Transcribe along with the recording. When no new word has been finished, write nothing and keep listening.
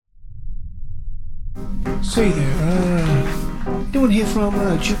Say there, anyone here from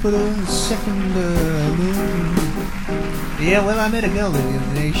Jupiter, second moon? Yeah, well, I met a girl there the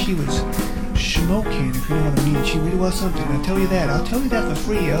other day. She was smoking, if you know what I mean. She really was something. I'll tell you that for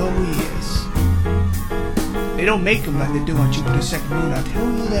free. Oh, yes. They don't make them like they do on Jupiter's second moon. I'll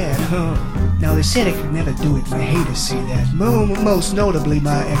tell you that. Now, they said I could never do it. My haters say that. Most notably,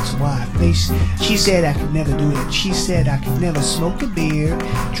 my ex-wife. She said I could never do it. She said I could never smoke a beer,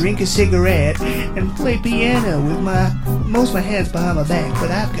 drink a cigarette, and play piano with most of my hands behind my back. But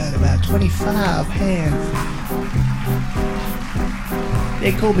I've got about 25 hands.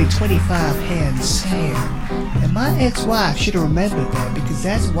 They called me 25-hand Sam. And my ex-wife should have remembered that, because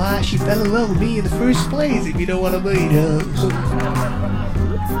that's why she fell in love with me in the first place, if you know what I mean.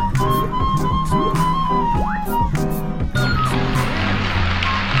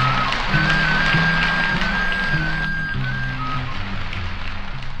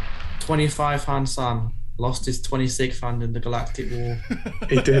 25-hand Sam lost his 26th hand in the Galactic War.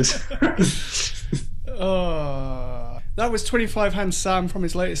 He did. That was 25-hand Sam from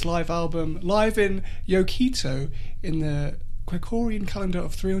his latest live album, Live in Yokito, in the Gregorian calendar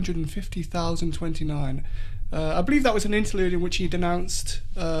of 350,029. I believe that was an interlude in which he denounced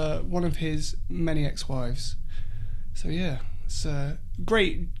one of his many ex-wives. So yeah, it's a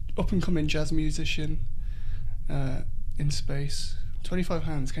great up-and-coming jazz musician in space. 25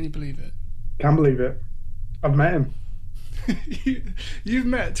 hands, can you believe it? Can't believe it. I've met him. You've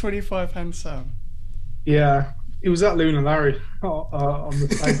met 25-hand Sam? Yeah, he was at Luna Larry on the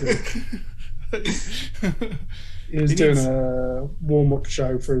stage. He was doing a warm-up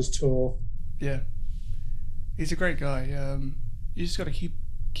show for his tour. Yeah, he's a great guy. You just got to keep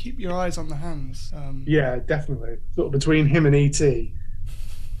your eyes on the hands. Yeah, definitely. Sort of between him and E.T.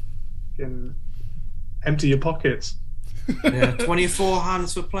 You can empty your pockets. Yeah, 24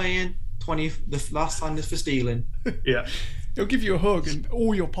 hands for playing, the last hand is for stealing. Yeah. He'll give you a hug and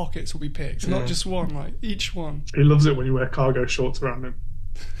all your pockets will be picked, not just one, like each one. He loves it when you wear cargo shorts around him.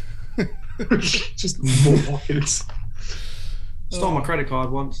 Just more pockets. Stole my credit card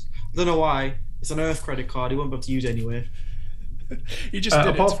once. I don't know why. It's an Earth credit card. He won't be able to use it anywhere. He just did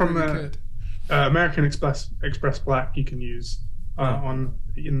apart it from American Express Black, you can use in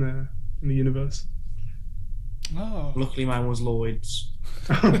the universe. Oh. Luckily, mine was Lloyd's.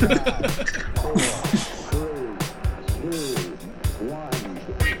 5, 4, 3, 2, 1,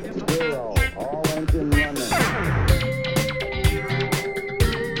 0. All engine running.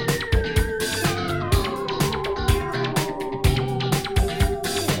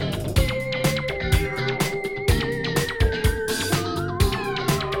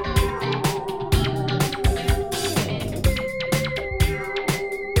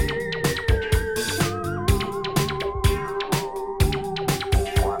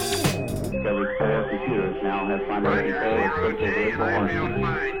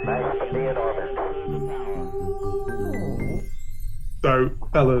 So,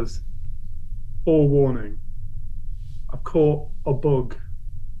 fellas, forewarning, I've caught a bug.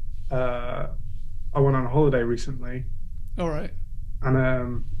 I went on a holiday recently. All right.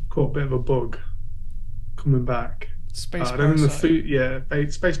 And caught a bit of a bug coming back. Space I don't know Parasite. the food, yeah,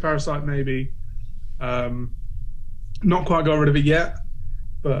 Space Parasite maybe. Not quite got rid of it yet,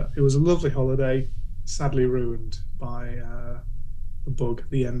 but it was a lovely holiday, sadly ruined by the bug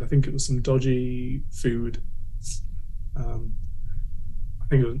at the end. I think it was some dodgy food. I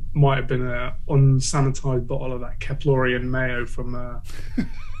think it might have been an unsanitized bottle of that Keplerian mayo from the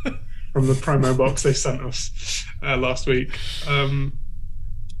promo box they sent us last week. Yeah,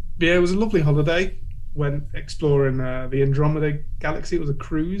 it was a lovely holiday. Went exploring the Andromeda Galaxy. It was a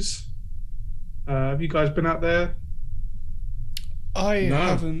cruise. Have you guys been out there? I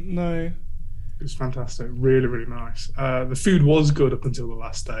haven't, no. It was fantastic. Really, really nice. The food was good up until the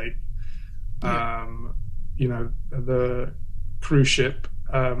last day. Yeah. You know, the cruise ship,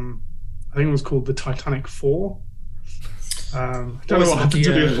 I think it was called the Titanic 4. I don't know what happened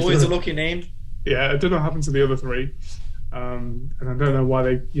to the other always a lucky name. Yeah, I don't know what happened to the other three. And I don't know why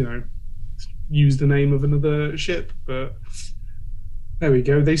they, used the name of another ship, but there we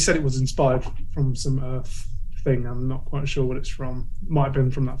go. They said it was inspired from some Earth thing. I'm not quite sure what it's from. Might have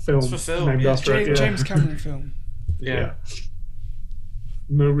been from that film. It's for film, named yeah. after it, yeah. James Cameron film. Yeah.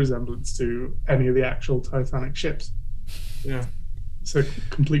 No resemblance to any of the actual Titanic ships. Yeah. It's a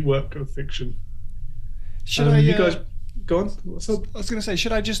complete work of fiction. Should I? You guys, go on. What's up? I was going to say,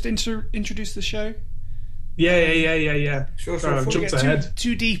 should I just introduce the show? Yeah. Sure. Sorry, I've Before we jumped get ahead.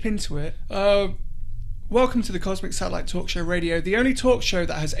 too deep into it. Welcome to the Cosmic Satellite Talk Show Radio, the only talk show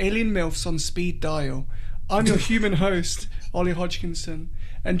that has alien MILFs on speed dial. I'm your human host, Ollie Hodgkinson,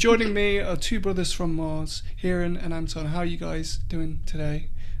 And joining me are two brothers from Mars, Heeren and Anton. How are you guys doing today?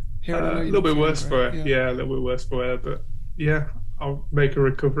 Heeren, I know A you're little bit feeling worse for great. it. Yeah, a little bit worse for it, but yeah, I'll make a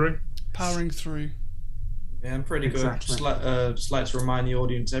recovery. Powering through. Yeah, I'm pretty good. Exactly. Just like to remind the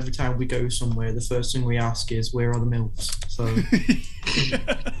audience, every time we go somewhere, the first thing we ask is, where are the MILFs? So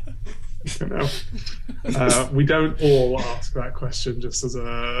You know, we don't all ask that question, just as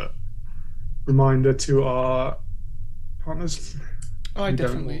a reminder to our partners. I We don't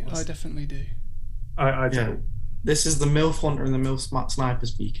definitely all ask. do. I yeah, don't. this is the MILF hunter and the MILF sniper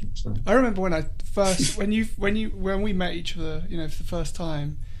speaking. So I remember when I first when we met each other, you know, for the first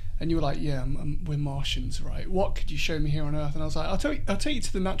time, and you were like, "Yeah, we're Martians, right? What could you show me here on Earth?" And I was like, "I'll take you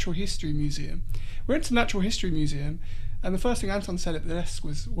to the Natural History Museum." We went to the Natural History Museum, and the first thing Anton said at the desk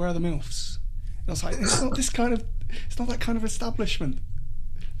was, "Where are the MILFs?" And I was like, "It's not that kind of establishment.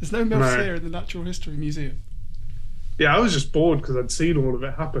 There's no MILFs No. here in the Natural History Museum." Yeah, I was just bored because I'd seen all of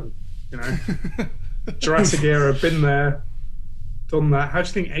it happen. You know, Jurassic era, been there, done that. How do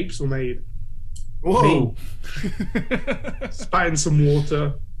you think apes were made? whoa, Spat in some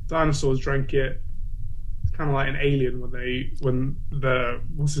water. Dinosaurs drank it. It's kind of like an Alien when the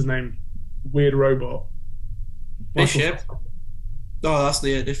what's his name, weird robot. Bishop. Michael- Oh, that's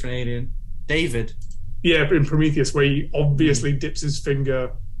the different alien, David. Yeah, in Prometheus, where he obviously dips his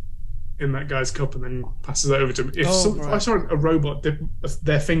finger in that guy's cup and then passes it over to him. If right. I saw a robot dip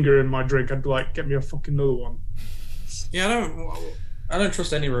their finger in my drink, I'd be like, "Get me a fucking another one." Yeah, I don't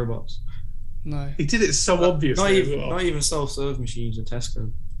trust any robots. No. He did it so obviously. Not even self-serve machines at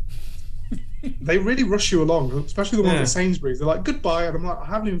Tesco. They really rush you along, especially the ones Yeah. at Sainsbury's. They're like, "Goodbye," and I'm like, "I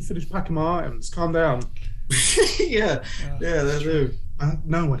haven't even finished packing my items. Calm down." yeah, they do.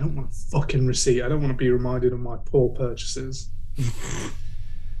 No, I don't want a fucking receipt. I don't want to be reminded of my poor purchases.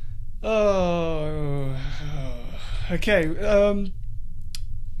 Oh, okay.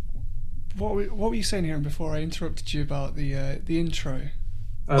 What were you saying here before I interrupted you about the intro?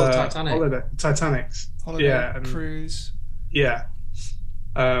 Titanic. Titanic's. Holiday Yeah, and- cruise. Yeah.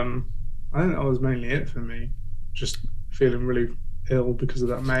 I think that was mainly it for me. Just feeling really ill because of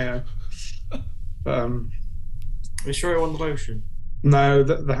that mayo. But Are you sure it wasn't the lotion? no,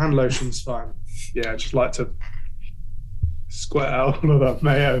 the hand lotion's fine. Yeah, I just like to squirt out all of that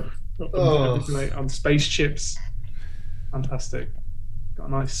mayo on space chips. Fantastic. Got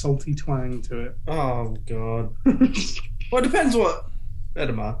a nice salty twang to it. Oh god. Well, it depends what.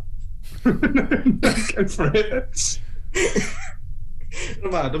 Better man. Go for it.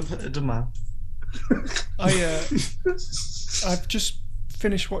 Don't mind. I've just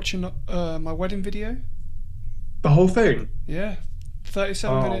finished watching my wedding video. The whole thing. Yeah,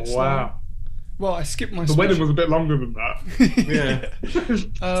 37 minutes. Oh wow. long. Well, I skipped my. The wedding was a bit longer than that. Yeah.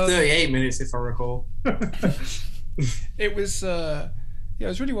 38 minutes if I recall. It was. Yeah, it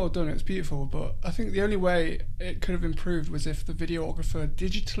was really well done. It was beautiful, but I think the only way it could have improved was if the videographer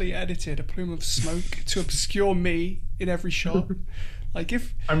digitally edited a plume of smoke to obscure me in every shot. Like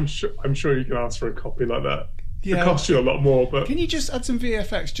if I'm sure you can ask for a copy like that. Yeah. It costs you a lot more, but Can you just add some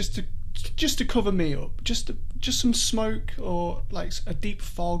VFX just to cover me up? Just some smoke or like a deep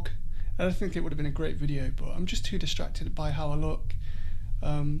fog. I don't think it would have been a great video, but I'm just too distracted by how I look.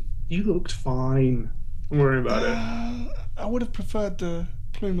 you looked fine. Don't worry about it. I would have preferred the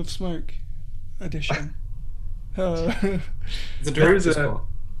plume of smoke edition. The There is director's a- cut.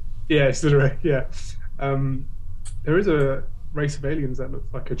 Yeah, it's the yeah. There is a race of aliens that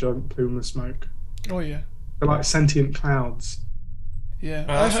looks like a giant plume of smoke. Oh yeah, They're like sentient clouds. yeah.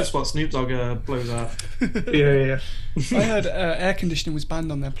 That's just what Snoop Dogg blows out. Yeah. I heard air conditioning was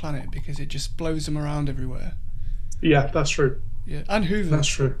banned on their planet because it just blows them around everywhere. Yeah, that's true. Yeah, and Hoover. That's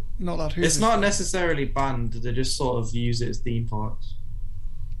true. Not allowed Hoover. It's not necessarily banned, they just sort of use it as theme parks.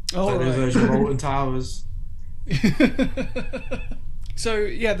 Oh, Like the right. version of Alton Towers. So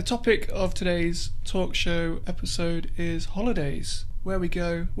yeah, the topic of today's talk show episode is holidays. Where we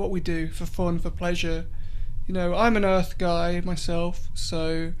go, what we do for fun, for pleasure. You know, I'm an Earth guy myself,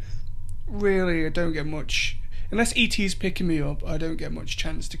 so really I don't get much. Unless ET's picking me up, I don't get much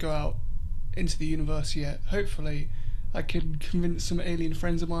chance to go out into the universe yet. Hopefully, I can convince some alien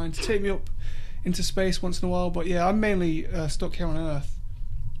friends of mine to take me up into space once in a while. But yeah, I'm mainly stuck here on Earth.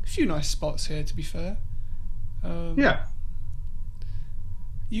 A few nice spots here, to be fair. Yeah.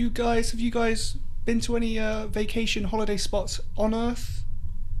 Have you guys been to any vacation holiday spots on Earth?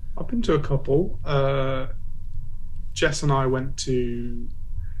 I've been to a couple. Jess and I went to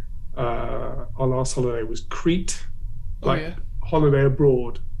our last holiday was Crete. Oh, yeah. Holiday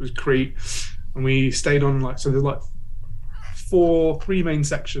abroad was Crete, and we stayed on there's like three main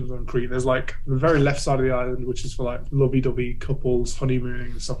sections on Crete. There's like the very left side of the island, which is for like lovey-dovey couples,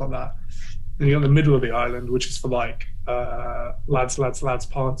 honeymooning and stuff like that. Then you got the middle of the island, which is for like lads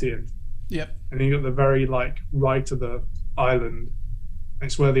partying. Yep. And then you got the very like right of the island. And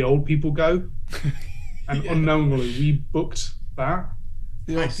it's where the old people go. And unknowingly, we booked that.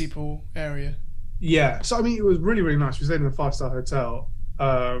 The old people area. Yeah. So I mean, it was really, really nice. We stayed in a 5-star hotel.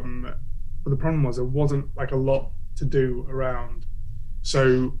 But the problem was there wasn't like a lot to do around.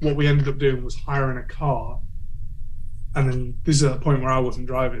 So what we ended up doing was hiring a car. And then this is at the point where I wasn't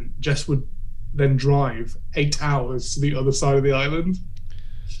driving. Jess would then drive 8 hours to the other side of the island.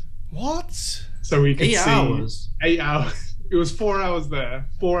 What? So we could 8 see hours? 8 hours. It was 4 hours there,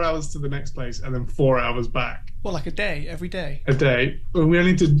 4 hours to the next place, and then 4 hours back. Well, like a day, every day? A day. Well, we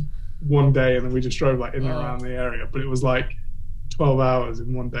only did one day, and then we just drove like in and around the area. But it was like 12 hours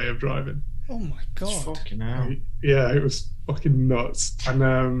in one day of driving. Oh my god. Fucking hell. Yeah, it was fucking nuts.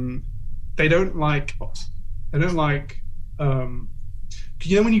 And they don't like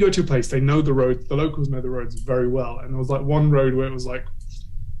you know, when you go to a place, they know the road, the locals know the roads very well. And there was like one road where it was like,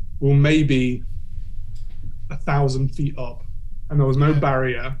 well, maybe 1,000 feet up, and there was no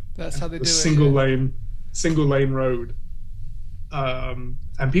barrier. That's how they do it. Single lane road. And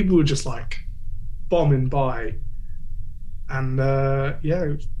people were just like bombing by. And yeah,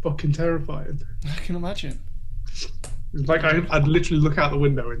 it was fucking terrifying. I can imagine. It was like I'd literally look out the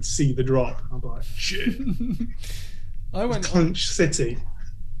window and see the drop. I'd be like, shit. Clench City.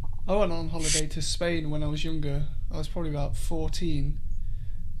 I went on holiday to Spain when I was younger. I was probably about 14,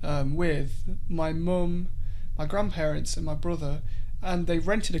 with my mum, my grandparents, and my brother. And they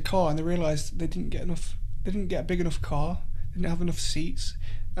rented a car, and they realised they didn't get a big enough car. They didn't have enough seats.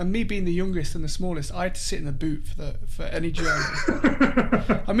 And me being the youngest and the smallest, I had to sit in the boot for any journey.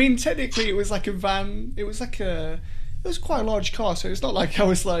 I mean, technically, it was like a van. It was quite a large car, so it's not like I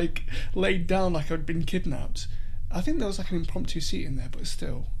was like laid down like I'd been kidnapped. I think there was like an impromptu seat in there, but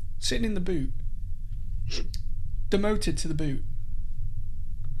still, sitting in the boot, demoted to the boot.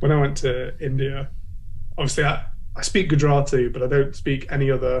 When I went to India, obviously I speak Gujarati, but I don't speak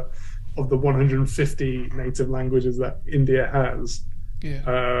any other of the 150 native languages that India has.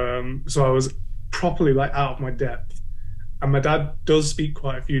 Yeah. So I was properly like out of my depth, and my dad does speak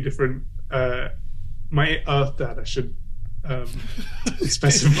quite a few different. My Earth dad, I should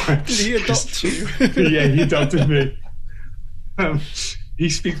specify. Did he adopt you? Yeah, he adopted me. He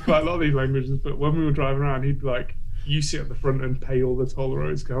speaks quite a lot of these languages, but when we were driving around, he'd be like, "You sit at the front and pay all the toll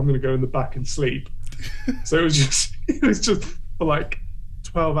roads, because I'm going to go in the back and sleep." So it was just for like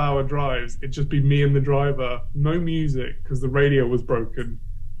 12-hour drives. It'd just be me and the driver, no music because the radio was broken,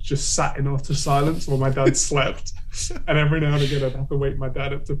 just sat in utter silence while my dad slept. And every now and again I'd have to wake my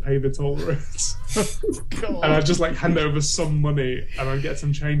dad up to pay the toll roads. And I'd just like hand over some money and I'd get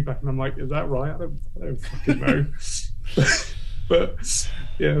some change back, and I'm like, is that right? I don't fucking know. But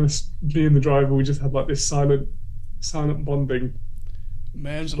yeah, it was me and the driver. We just had like this silent bonding.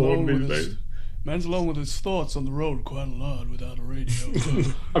 Man's alone with his thoughts on the road quite a lot without a radio.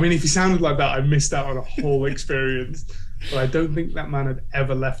 I mean, if he sounded like that, I missed out on a whole experience. But I don't think that man had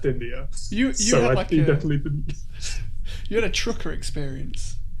ever left India. You definitely didn't. You had a trucker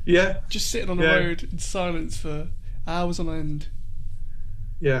experience. Yeah. Just sitting on the road in silence for hours on end.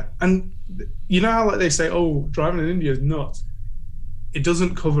 Yeah. And you know how like they say, oh, driving in India is nuts. It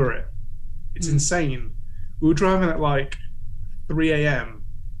doesn't cover it. It's insane. We were driving at like 3 a.m.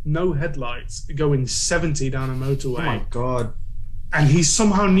 No headlights, going 70 down a motorway. Oh my god. And he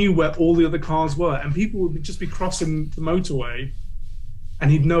somehow knew where all the other cars were, and people would just be crossing the motorway and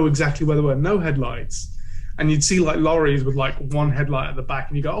he'd know exactly where they were. No headlights. And you'd see like lorries with like one headlight at the back,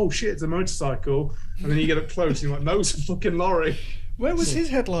 and you go, oh shit, it's a motorcycle. And then you get up close and you're like, no, it's a fucking lorry. Where was his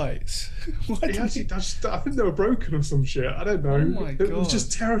headlights? I think they were broken or some shit. I don't know. Oh my God. It was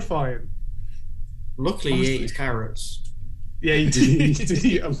just terrifying. Luckily, he ate his carrots. Yeah, he did. He did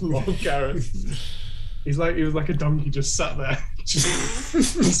eat a lot of carrots. He was like a donkey, just sat there, just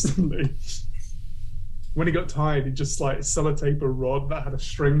instantly. When he got tired, he'd just like sellotape a rod that had a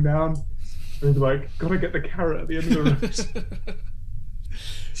string down, and he'd be like, "Gotta get the carrot at the end of the road."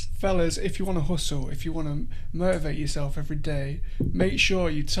 Fellas, if you want to hustle, if you want to motivate yourself every day, make sure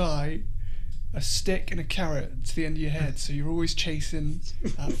you tie a stick and a carrot to the end of your head, so you're always chasing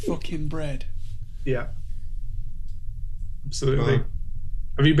that fucking bread. Yeah. Absolutely.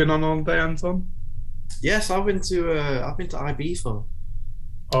 Have you been on holiday, Anton? Yes, I've been to Ibiza.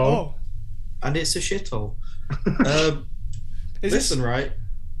 Oh. And it's a shithole. Is right?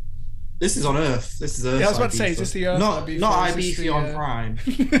 This is on Earth. This is Earth. Yeah, I was about to say, is this the Earth? Not Ibiza, Ibiza on Prime.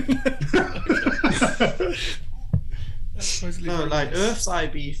 Supposedly No, very like nice. Earth's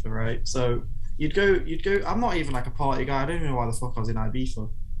Ibiza, right? So you'd go. I'm not even like a party guy. I don't even know why the fuck I was in Ibiza.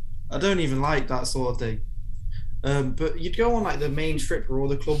 I don't even like that sort of thing. But you'd go on like the main strip where all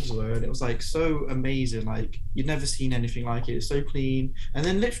the clubs were, and it was like so amazing. Like you'd never seen anything like it. It's so clean, and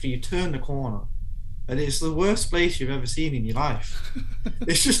then literally you turn the corner, and it's the worst place you've ever seen in your life.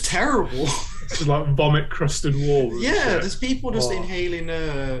 It's just terrible. It's just like vomit crusted walls. and Yeah, shit. there's people just Oh. inhaling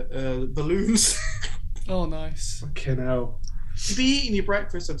balloons. Oh, nice. Fucking hell. You'd be eating your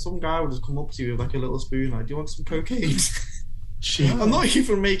breakfast, and some guy would just come up to you with like a little spoon, like, "Do you want some cocaine?" Cheap. I'm not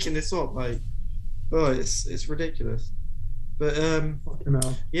even making this up. Like, oh, it's ridiculous. But Fucking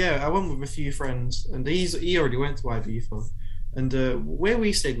hell. yeah, I went with a few friends, and he already went to Ibiza, and where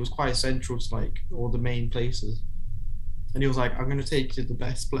we stayed was quite central to like all the main places. And he was like, "I'm gonna take you to the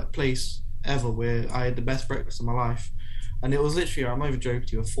best place ever, where I had the best breakfast of my life." And it was literally, I'm not even joking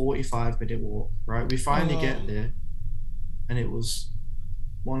to you, a 45-minute walk. Right, we finally get there, and it was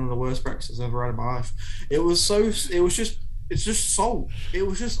one of the worst breakfasts I've ever had in my life. It's just salt. It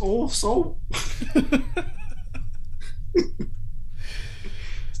was just all salt.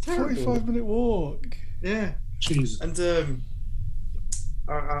 It's terrible. 45-minute walk. Yeah. Jesus. And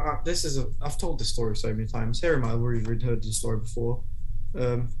I've told this story so many times. Heeren might have already heard this story before.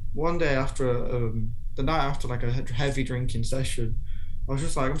 One day after the night after like a heavy drinking session, I was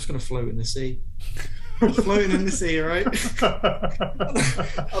just like, I'm just gonna float in the sea. I'm floating in the sea, right?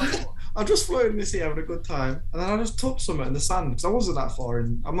 I'm just floating in the sea, having a good time, and then I just took something in the sand because I wasn't that far,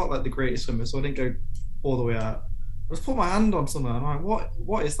 and I'm not like the greatest swimmer, so I didn't go all the way out. I just put my hand on something, and I'm like,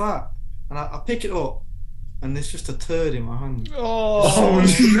 what is that? And I pick it up, and there's just a turd in my hand. Oh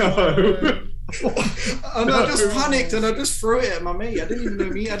no. And I just panicked and I just threw it at my mate. I didn't even know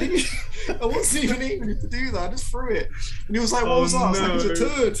me. I wasn't even aiming to do that. I just threw it, and he was like, "What was that?" I was like, "It was a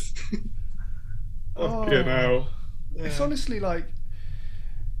turd." Fucking hell. It's honestly like,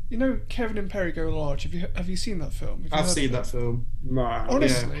 you know, Kevin and Perry Go Large. Have you seen that film? I've seen that film. Nah.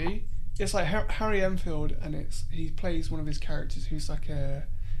 Honestly, it's like Harry Enfield, and he plays one of his characters who's like a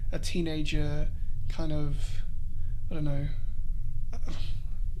teenager, kind of, I don't know,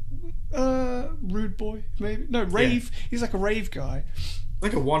 rude boy maybe. No, rave. Yeah. He's like a rave guy.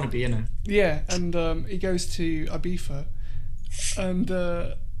 Like a wannabe, innit? Yeah, and he goes to Ibiza, and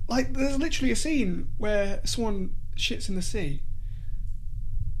like there's literally a scene where someone shits in the sea.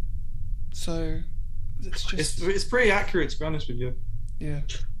 So it's just it's pretty accurate, to be honest with you. Yeah.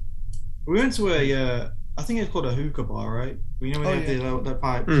 We went to I think it's called a hookah bar, right? We know we had that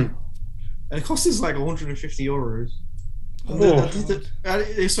pipe, and it cost us like 150 euros.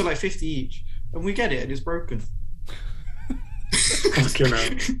 It's so like 50 each, and we get it, and it's broken. Fucking hell.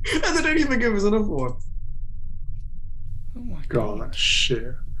 And they don't even give us another one. Oh my God, that's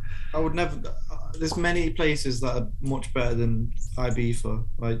shit. I would never. There's many places that are much better than Ibiza.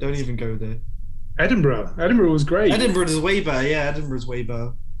 Like, don't even go there. Edinburgh was great. Edinburgh is way better. Yeah, Edinburgh's way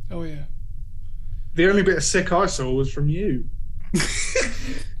better. Oh yeah. The only bit of sick I saw was from you.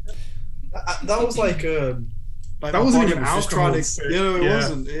 That was like that wasn't even alcohol. It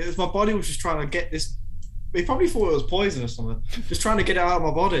wasn't. It was my body was just trying to get this. They probably thought it was poison or something. Just trying to get it out of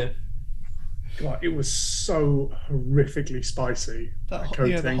my body. God, it was so horrifically spicy. The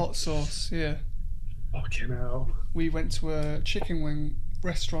hot sauce. Yeah. Fucking hell. We went to a chicken wing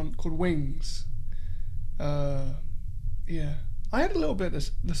restaurant called Wings. Yeah. I had a little bit of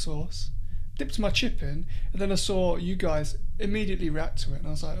the sauce, dipped my chip in, and then I saw you guys immediately react to it, and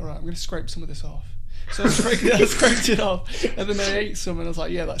I was like, all right, I'm going to scrape some of this off. So I scraped it off, and then I ate some, and I was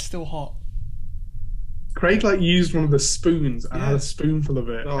like, yeah, that's still hot. Craig used one of the spoons and had a spoonful of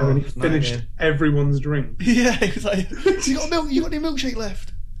it, and then he finished everyone's drink. Yeah, he was like, you got any milkshake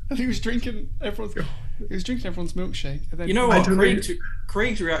left? And he was drinking everyone's milkshake. And then, you know what?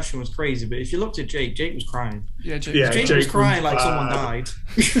 Craig's reaction was crazy, but if you looked at Jake was crying. Yeah, Jake was crying like someone died.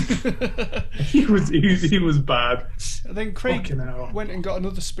 he was bad. And then Craig went and got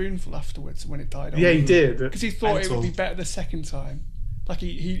another spoonful afterwards when it died. Yeah, he did, because he thought it would be better the second time. Like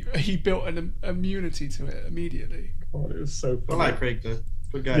he built an immunity to it immediately. Oh, it was so funny. I like Craig though.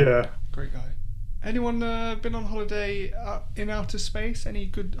 Good guy. Yeah, great guy. Anyone been on holiday in outer space? Any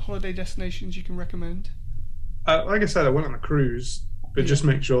good holiday destinations you can recommend? Like I said, I went on a cruise, but just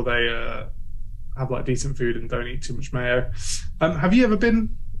make sure they have like decent food and don't eat too much mayo. Have you ever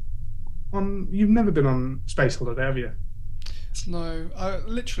been on? You've never been on space holiday, have you? No,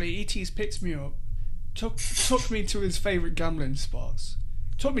 literally, ET's picked me up, took me to his favourite gambling spots.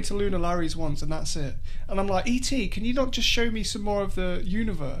 Took me to Lunar Larry's once, and that's it. And I'm like, E.T., can you not just show me some more of the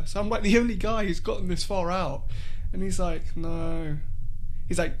universe? I'm like the only guy who's gotten this far out. And he's like, no.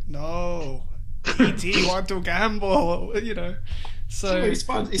 He's like, no. E.T. want to gamble, you know. So He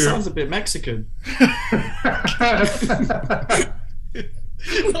sounds a bit Mexican.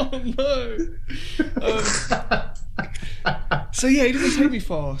 oh no. So yeah, he didn't take me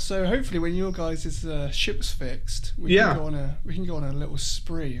far. So hopefully, when your guys' ship's fixed, we can go on a little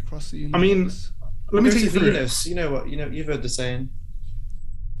spree across the universe. I mean, let me Go take to you through Venus. You know what? You've heard the saying.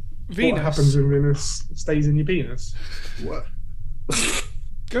 Venus. What happens when Venus stays in your penis? What?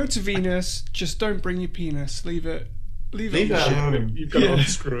 Go to Venus. Just don't bring your penis. Leave it. Leave Leave it. it on the at ship. home. You've got to Yeah.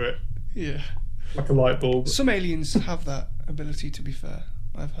 unscrew it Yeah. like a light bulb. Some aliens have that ability. To be fair,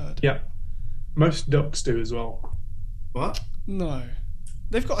 I've heard. Yeah, most ducks do as well. What? No,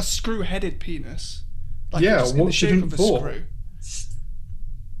 they've got a screw-headed penis. Yeah, it's in the what's it shape in of a for? screw.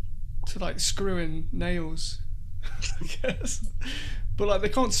 To like screw in nails, I guess. But like they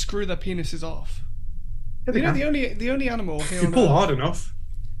can't screw their penises off. Yeah, they You know can. the only animal here If you on pull Earth, hard enough.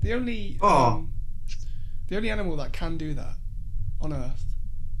 the only animal that can do that on Earth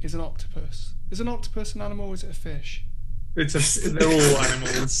is an octopus. Is an octopus an animal or is it a fish? They're all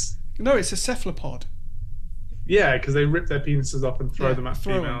animals. No, it's a cephalopod. Yeah, because they rip their penises off and throw Yeah, them at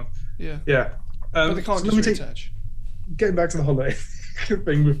throw 'em. females. Yeah. Yeah. But they can't so let me just take, reattach. getting back to the holiday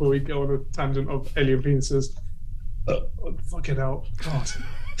thing before we go on a tangent of alien penises. Fucking hell. God.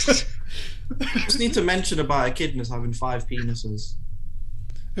 Just need to mention about echidnas having 5 penises.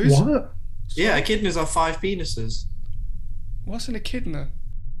 Who's, What? Yeah, echidnas have 5 penises. What's an echidna?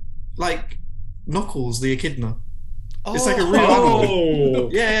 Like Knuckles, the echidna. Oh, It's like a real animal. Oh!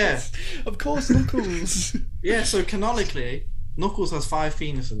 Yeah. Of course, Knuckles. Yeah, so canonically, Knuckles has 5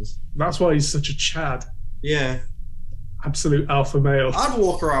 penises. That's why he's such a Chad. Yeah. Absolute alpha male. I'd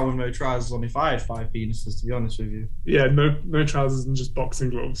walk around with no trousers on if I had 5 penises, to be honest with you. Yeah, no trousers and just boxing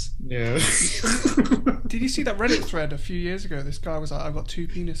gloves. Yeah. Did you see that Reddit thread a few years ago? This guy was like, "I've got 2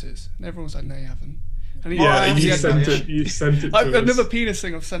 penises," and everyone was like, "No, you haven't." And Yeah, Oh, you yeah, sent yeah. it. You sent it to us. another penis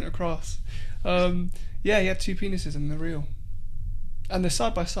thing I've sent across. Yeah, he had 2 penises and they're real, and they're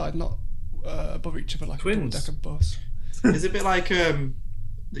side by side, not above each other like Twins. a double-decker bus. It's a bit like,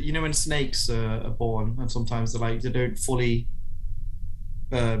 you know when snakes are born and sometimes they don't fully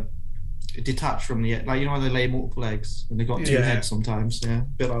detach from the egg. Like, you know when they lay multiple eggs and they've got 2 Yeah. heads sometimes. Yeah, a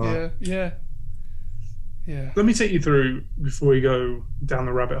bit like that. Yeah. Let me take you through before we go down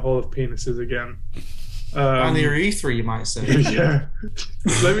the rabbit hole of penises again. And the urethra, you might say. Yeah.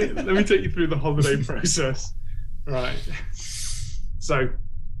 let me take you through the holiday process. Right. So,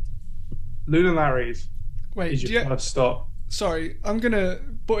 Lunar Larry's Wait, is your first stop. sorry, I'm gonna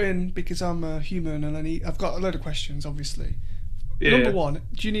butt in because I'm a human and I've got a load of questions, obviously. Yeah. Number 1,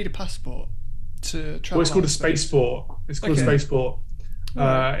 do you need a passport to travel? Well, it's called a out of space? spaceport. It's called Okay. a spaceport.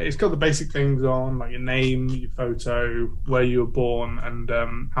 Alright. It's got the basic things on, like your name, your photo, where you were born, and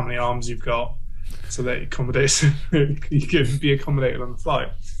how many arms you've got, so that it accommodates. You can be accommodated on the flight.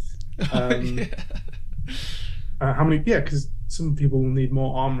 Yeah. How many? Yeah, because some people need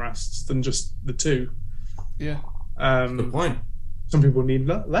more armrests than just the 2. Yeah. Good point. Some people need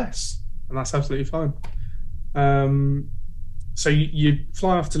less, and that's absolutely fine. So you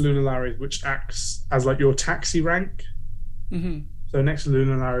fly off to Lunar Larry's, which acts as like your taxi rank. Mhm. So next to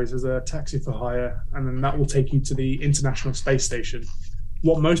Lunar Larry's is a taxi for hire, and then that will take you to the International Space Station.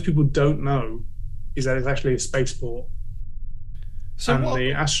 What most people don't know is that it's actually a spaceport, So and what?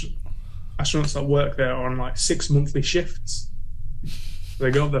 the astronauts that work there are on like 6 monthly shifts. They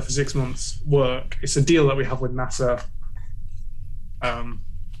go up there for 6 months work. It's a deal that we have with NASA, and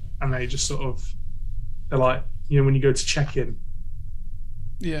they just sort of, they're like, you know, when you go to check in,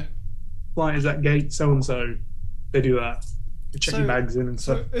 Yeah. flight is at gate so and so. They do that. They check your bags in and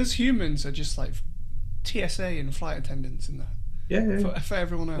stuff. So as humans are just like TSA and flight attendants and that Yeah. for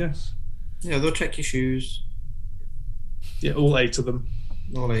everyone else. Yeah, they'll check your shoes. Yeah, all 8 of them.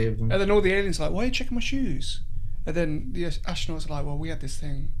 All 8 of them. And then all the aliens are like, "Why are you checking my shoes?" And then the astronauts are like, "Well, we had this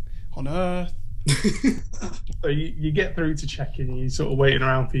thing on Earth." So you get through to check-in, and you're sort of waiting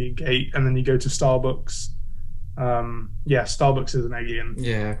around for your gate, and then you go to Starbucks. Yeah, Starbucks is an alien.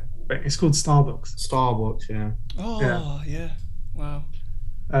 Yeah. But it's called Starbucks. Starbucks, yeah. Oh, yeah. Wow.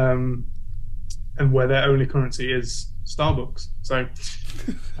 And where their only currency is Starbucks. So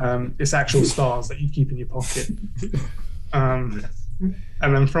it's actual stars that you keep in your pocket. And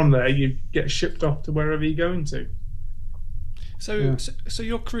then from there, you get shipped off to wherever you're going to. So, Yeah. so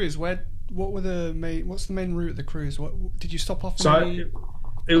your cruise, what's the main route of the cruise? What did you stop off So on any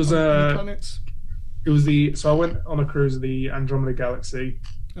it was planets? so I went on a cruise of the Andromeda Galaxy,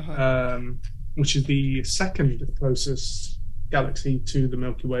 Uh-huh. which is the second closest galaxy to the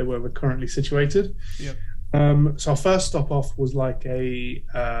Milky Way where we're currently situated. Yep. So our first stop off was like a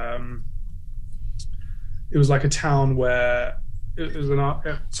it was like a town where it was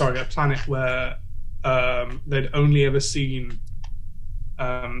a planet where they'd only ever seen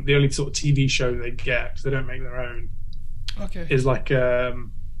the only sort of TV show they get, because they don't make their own, Okay. is like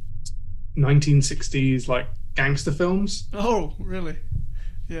 1960s like gangster films. Oh, really?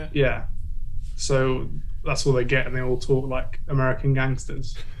 Yeah. Yeah. So that's all they get, and they all talk like American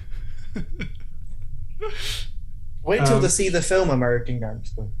gangsters. Wait till they see the film American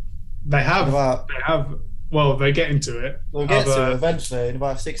Gangster. They have. Wow. They have. Well, they get into it. We'll get to it eventually in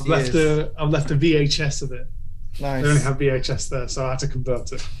about 60 years. I've left a VHS of it. Nice. They only have VHS there, so I had to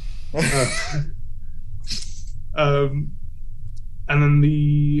convert it. And then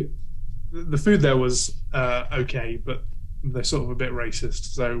the food there was okay, but they're sort of a bit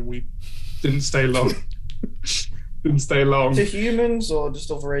racist, so we didn't stay long. To humans or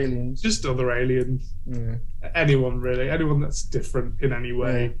just other aliens? Just other aliens. Yeah. Anyone really. Anyone that's different in any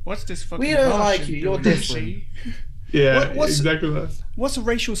way. What's this fucking We don't Martian like you, you're doing? different. Yeah, What's- exactly that. What's a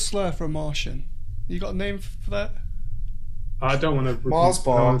racial slur for a Martian? You got a name for that? I don't want to... Mars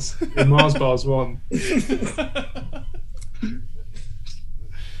bar. Mars bar's one.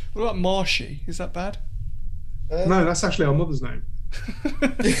 What about Marshy? Is that bad? No, that's actually our mother's name.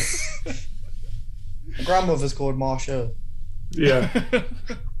 My grandmother's called Marsha. Yeah.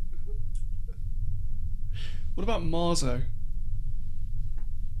 What about Marzo?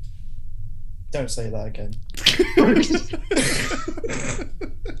 Don't say that again.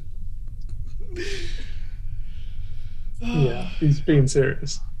 Yeah, he's being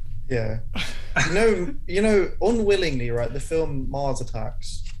serious. Yeah. You know, unwillingly, right, the film Mars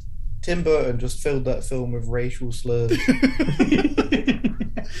Attacks, Tim Burton just filled that film with racial slurs.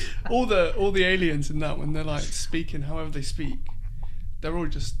 all the aliens in that, when they're like speaking however they speak, they're all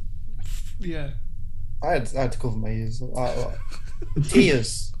just yeah. I had to cover my ears.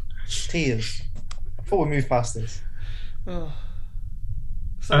 Tears. I thought we moved past this. Oh.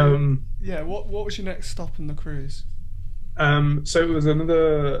 So yeah, what was your next stop on the cruise? So it was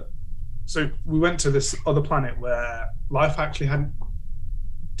another. So we went to this other planet where life actually hadn't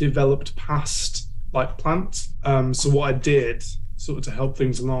developed past like plants. So what I did, sort of to help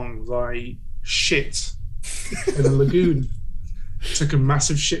things along, was I shit in a lagoon. Took a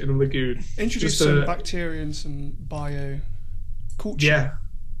massive shit in a lagoon. Introduce some bacteria and some bio culture.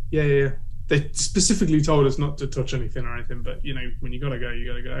 Yeah. They specifically told us not to touch anything or anything, but you know, when you gotta go, you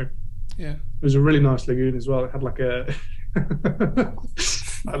gotta go. Yeah. It was a really nice lagoon as well. It had like a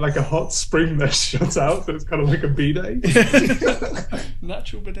like a hot spring that shut out, so it's kind of like a bidet.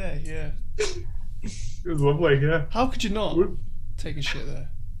 Natural bidet, yeah. It was lovely, yeah. How could you not take a shit there?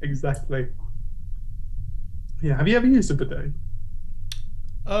 Exactly. Yeah, have you ever used a bidet?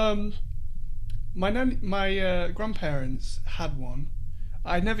 My grandparents had one.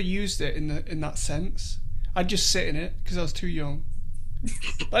 I never used it in that sense. I'd just sit in it because I was too young.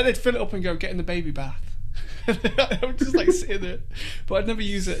 Like they'd fill it up and go get in the baby bath. I would just like sit in it, but I'd never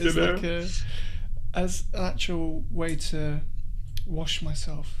use it as like as an actual way to wash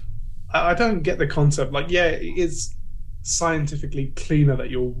myself. I don't get the concept. Like, yeah, it is scientifically cleaner that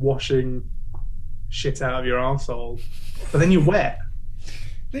you're washing shit out of your arsehole, but then you're wet.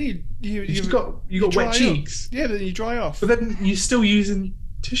 Then you got wet cheeks. Yeah, then you dry off. But then you're still using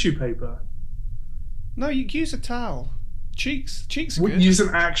tissue paper. No, you use a towel. Cheeks are good. Use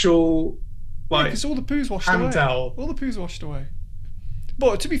an actual because all the poo's washed hand away. towel. All the poo's washed away.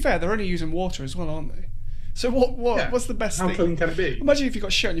 But to be fair, they're only using water as well, aren't they? So what's the best thing? How clean can it be? Imagine if you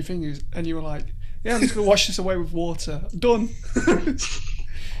got shit on your fingers and you were like, yeah, I'm just going to wash this away with water. Done.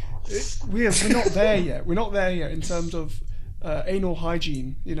 We're not there yet. We're not there yet in terms of anal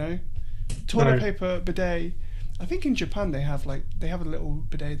hygiene, you know? Toilet paper, bidet. I think in Japan they have a little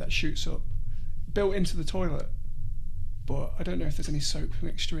bidet that shoots up built into the toilet. But I don't know if there's any soap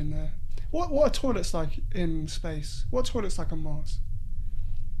mixture in there. What are toilets like in space? What are toilets like on Mars?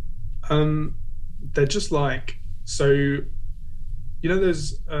 They're just like, so you know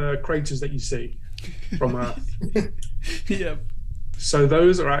those craters that you see from Earth? Yeah. So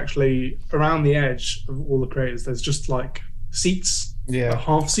those are actually around the edge of all the craters. There's just like seats, like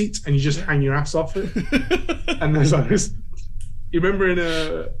half seats, and you just hang your ass off it. And there's like this. You remember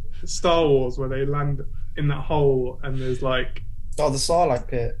in Star Wars where they land in that hole and there's like the Sarlacc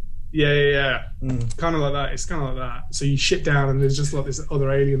pit. Yeah. Kind of like that. It's kind of like that. So you shit down and there's just like this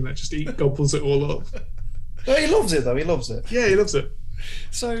other alien that just gobbles it all up. No, he loves it though. He loves it. Yeah, he loves it.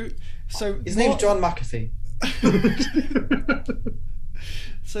 So his name's John McAfee.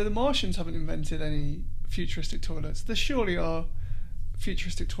 So the Martians haven't invented any futuristic toilets. There surely are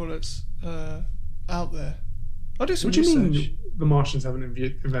futuristic toilets out there. I'll do some What do you research. mean the Martians haven't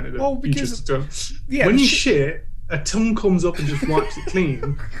invented a Well, because- futuristic toilet? Yeah, when the you shit- shit, a tongue comes up and just wipes it clean,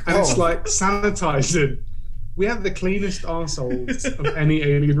 and it's Oh. like sanitizing. We have the cleanest arseholes of any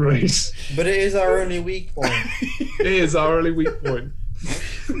alien race. But it is our only weak point. It is our only weak point.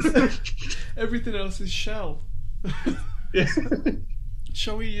 Everything else is shell. Yeah.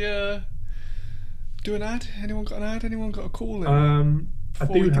 Shall we do an ad? Anyone got an ad? Anyone got a call in? I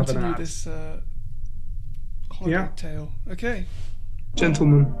Before do we have an continue ad. this holiday Yeah. tale. Okay.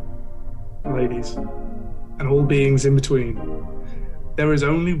 Gentlemen, ladies, and all beings in between, there is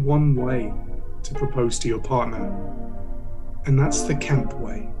only one way to propose to your partner, and that's the Kemp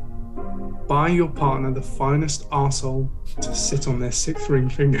way. Buy your partner the finest arsehole to sit on their sixth ring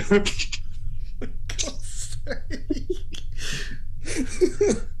finger.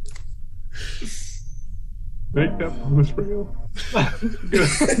 Make that promise real.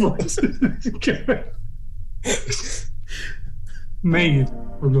 Made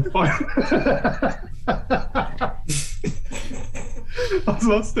from the fire. I've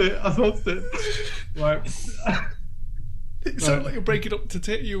lost it. Right. It sounded like you're breaking up to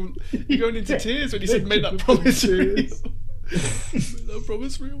tears. You're going into tears when you said make that promise real. Make that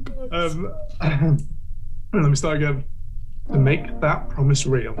promise real, guys. Let me start again. To make that promise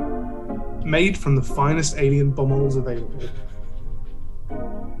real. Made from the finest alien bumholes available.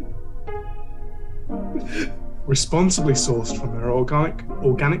 Responsibly sourced from their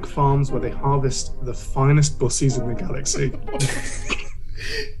organic farms where they harvest the finest bussies in the galaxy.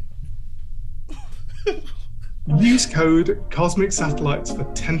 Use code Cosmic Satellites for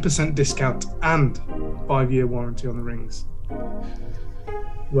 10% discount and 5-year warranty on the rings.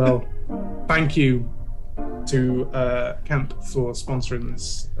 Well, thank you to Kemp for sponsoring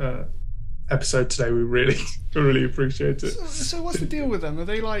this episode today. We really appreciate it. So what's the deal with them? Are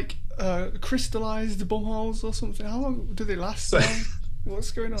they like crystallized bumholes or something? How long do they last? So-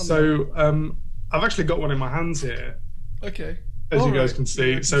 What's going on? So I've actually got one in my hands here, Okay. as you guys Alright. can see.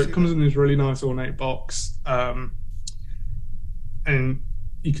 Yeah, I can So it see comes that. in this really nice ornate box, and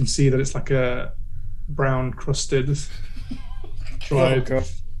you can see that it's like a brown crusted dried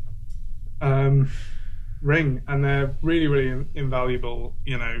ring, and they're really invaluable.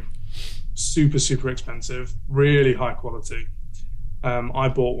 You know, super expensive, really high quality. I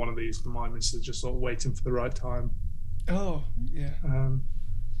bought one of these for my missus, just sort of waiting for the right time. Oh, yeah.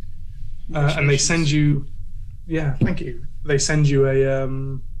 And they send you, yeah, thank you. They send you a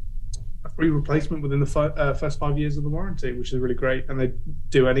free replacement within the first 5 years of the warranty, which is really great. And they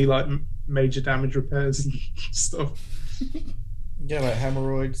do any like major damage repairs and stuff. Yeah, like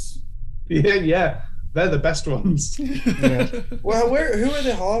hemorrhoids. Yeah, they're the best ones. Yeah. Well, who are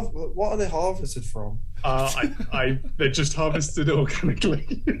they what are they harvested from? They're just harvested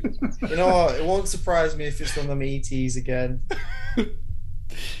organically. You know what? It won't surprise me if it's from them ETs again.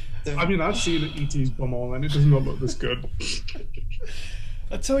 I mean, I've seen an ET's bumhole and it does not look this good.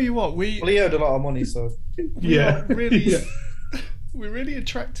 I tell you what, Well, he owed a lot of money, so we Yeah, are really, yeah. we're really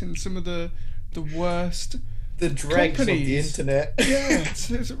attracting some of the worst. the dregs of the Companies. internet. Yeah,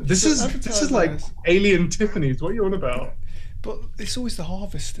 This is like Alien Tiffany's. What are you on about? But it's always the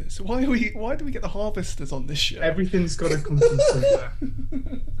harvesters. Why do we get the harvesters on this show? Everything's got to come from somewhere.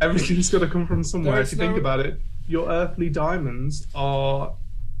 Everything's got to come from somewhere. There If is you think no- about it, your earthly diamonds are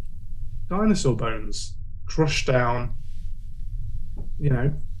dinosaur bones crushed down. You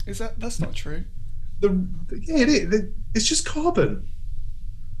know, That's not true. yeah, it is. It's just carbon.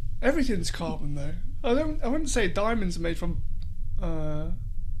 Everything's carbon though. I wouldn't say diamonds are made from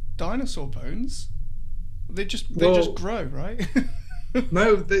dinosaur bones. They just grow, right?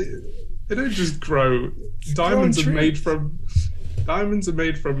 No, they don't just grow. Diamonds are made from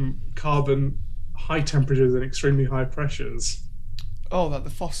carbon, high temperatures and extremely high pressures. Oh, that the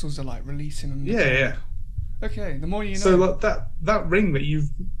fossils are like releasing them. Yeah. Okay, the more you know. So like that ring that you've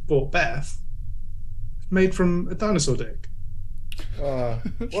bought, Beth, made from a dinosaur dick. Well,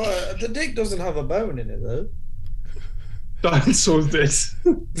 the dick doesn't have a bone in it though. Dinosaurs did.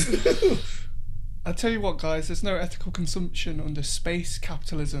 I tell you what, guys, there's no ethical consumption under space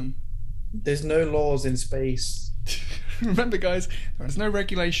capitalism. There's no laws in space. Remember, guys, there's no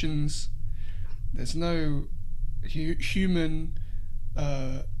regulations. There's no human,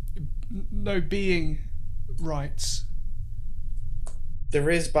 no being rights. There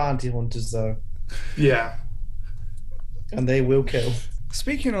is bounty hunters though, Yeah. and they will kill.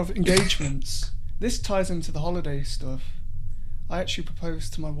 Speaking of engagements, this ties into the holiday stuff. I actually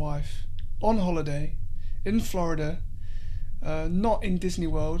proposed to my wife on holiday in Florida, not in Disney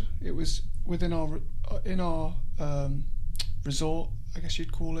World. It was within our resort, I guess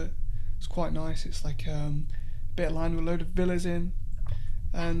you'd call it. It's quite nice. It's like bit of land with a load of villas in.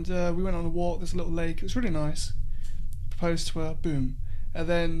 And we went on a walk. There's a little lake. It was really nice. Proposed to her, boom. And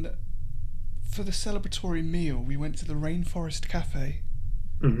then for the celebratory meal, we went to the Rainforest Cafe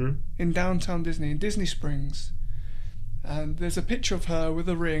in downtown Disney, in Disney Springs. And there's a picture of her with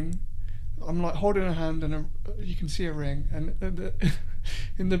a ring. I'm like holding her hand, and you can see a ring. And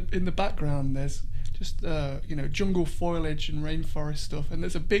in the background, there's just jungle foliage and rainforest stuff. And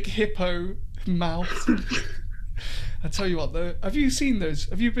there's a big hippo mouth. I tell you what, though, have you seen those?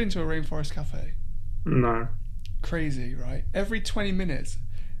 Have you been to a rainforest cafe? No. Crazy, right? Every 20 minutes,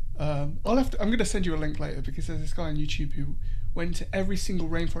 I'm going to send you a link later, because there's this guy on YouTube who went to every single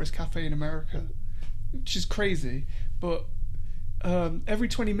rainforest cafe in America, which is crazy. But every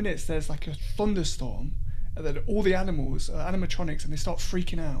 20 minutes, there's like a thunderstorm, and then all the animals are animatronics, and they start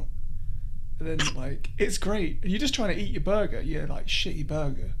freaking out. And then like it's great. You're just trying to eat your burger, your like shitty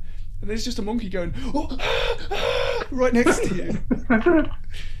burger. And there's just a monkey going, oh, right next to you.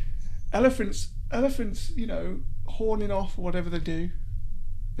 Elephants, horning off or whatever they do.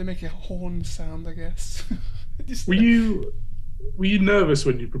 They make a horn sound, I guess. Were you nervous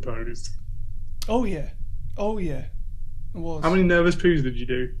when you proposed? Oh yeah, I was. How many nervous poos did you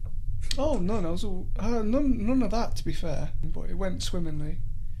do? Oh none. I was all none of that, to be fair. But it went swimmingly.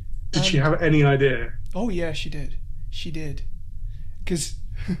 Did she have any idea? Oh yeah, she did. Because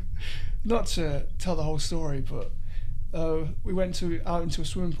not to tell the whole story, but we went out into a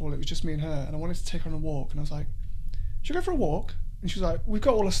swimming pool. It was just me and her, and I wanted to take her on a walk. And I was like, "Should we go for a walk?" And she was like, "We've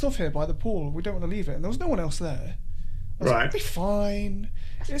got all the stuff here by the pool. We don't want to leave it." And there was no one else there. I was like, "It'll be fine.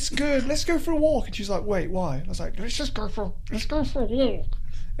 It's good. Let's go for a walk." And she was like, "Wait, why?" And I was like, Let's go for a walk."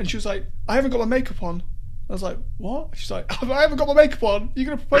 And she was like, "I haven't got my makeup on." I was like, "What?" She's like, "I haven't got my makeup on. You're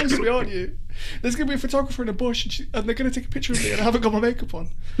going to propose to me, aren't you? There's going to be a photographer in a bush, and they're going to take a picture of me, and I haven't got my makeup on."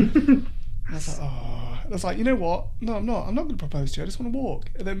 And I was like, "Oh." And I was like, "You know what? No, I'm not. I'm not going to propose to you. I just want to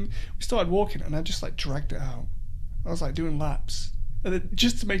walk." And then we started walking, and I just like dragged it out. I was like doing laps, and then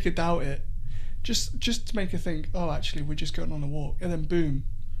just to make her doubt it, just to make her think, "Oh, actually, we're just going on a walk." And then boom,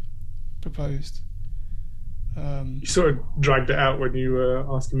 proposed. You sort of dragged it out when you were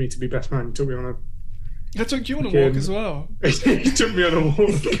asking me to be best man. You took me on I took you on a walk as well. You took me on a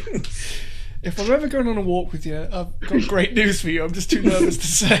walk. If I'm ever going on a walk with you, I've got great news for you. I'm just too nervous to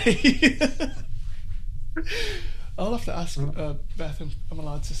say. I'll have to ask Beth if I'm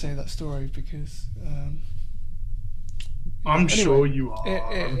allowed to say that story, because I'm sure you are.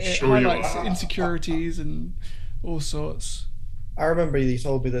 It highlights insecurities and all sorts. I remember you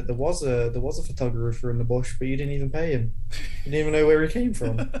told me that there was a photographer in the bush, but you didn't even pay him. You didn't even know where he came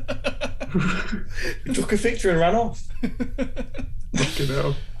from. He took a picture and ran off. Fucking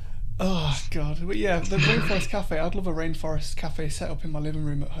hell. Oh god, but yeah, the Rainforest Cafe. I'd love a Rainforest Cafe set up in my living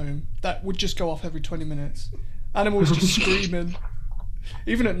room at home. That would just go off every 20 minutes. Animals just screaming,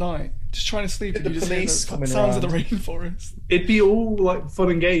 even at night, just trying to sleep. And you just hear the sounds of the rainforest. It'd be all like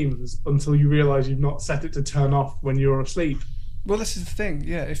fun and games until you realise you've not set it to turn off when you're asleep. Well, this is the thing.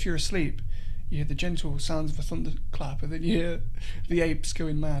 Yeah, if you're asleep, you hear the gentle sounds of a thunderclap, and then you hear the apes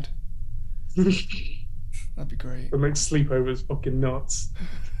going mad. That'd be great. It makes sleepovers fucking nuts.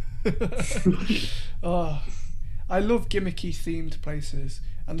 Oh, I love gimmicky themed places,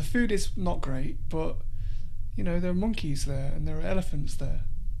 and the food is not great, but there are monkeys there and there are elephants there.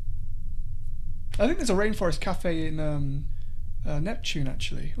 I think there's a rainforest cafe in Neptune,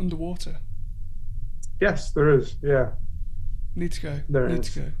 actually, underwater. Yes, there is. Yeah, need to go. Need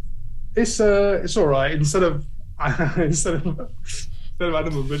to go. It's all right. Instead of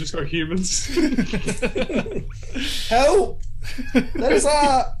animals, they just got humans. Help! What is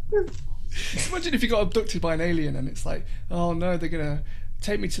that? Imagine if you got abducted by an alien and it's like, oh no, they're gonna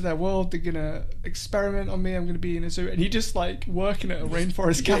take me to their world, they're gonna experiment on me, I'm gonna be in a zoo, and you just like working at a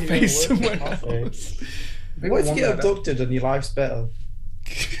rainforest cafe somewhere else. What if you get abducted and your life's better?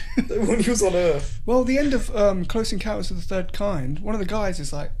 When he was on Earth. Well, the end of Close Encounters of the Third Kind, one of the guys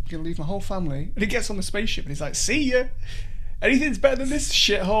is like, I'm gonna leave my whole family, and he gets on the spaceship and he's like, see ya! Anything's better than this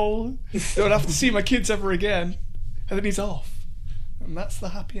shithole. Don't have to see my kids ever again. And then he's off. And that's the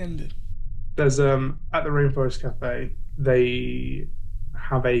happy ending. There's at the Rainforest Cafe, they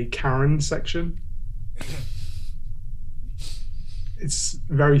have a Karen section. It's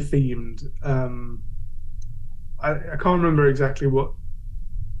very themed. I can't remember exactly what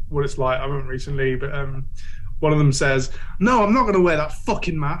it's like. I went recently, but one of them says, "No, I'm not going to wear that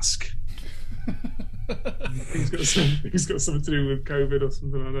fucking mask." He's got something to do with COVID or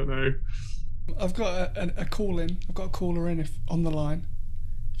something. I don't know. I've got a call in. I've got a caller in if on the line.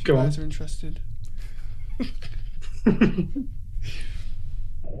 If you guys are interested.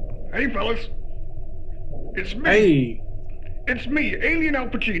 Hey, fellas. It's me. Hey, It's me, Alien Al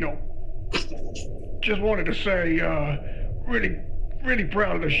Pacino. Just wanted to say, really, really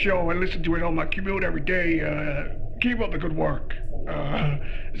proud of the show. I listen to it on my commute every day. Keep up the good work.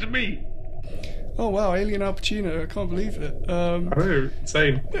 It's me. Oh wow, Alien Al Pacino! I can't believe it. I know,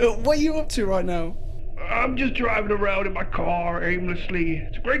 insane. What are you up to right now? I'm just driving around in my car aimlessly.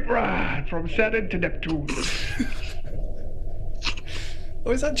 It's a great ride from Saturn to Neptune.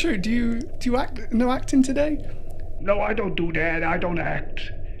 Oh, is that true? Do you act? No acting today? No, I don't do that. I don't act.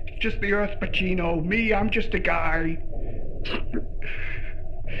 It's just the Earth Pacino. Me, I'm just a guy.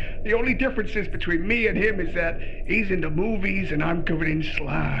 The only difference is between me and him is that he's into movies and I'm covered in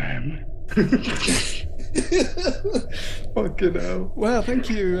slime. Fucking hell. Well, thank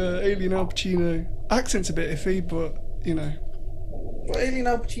you, Alien Al Pacino. Accent's a bit iffy, but you know. Well, Alien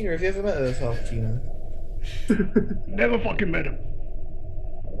Al Pacino, have you ever met Earth Al Pacino? Never fucking met him.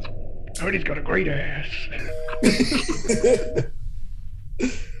 Heard he's got a great ass.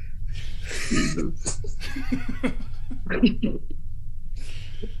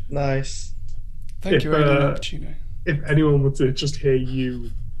 Nice. Thank you, Alien Al Pacino. If anyone were to just hear you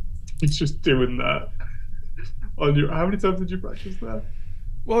just doing that on your, how many times did you practice that?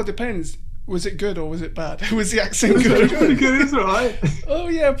 Well, it depends. Was it good or was it bad? Was the accent Good, good? good, it's alright. Oh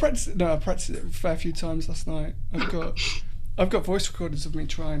yeah, I practiced it a fair few times last night. I've got voice recordings of me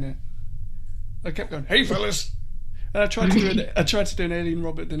trying it. I kept going, "Hey fellas," and I tried to do an Alien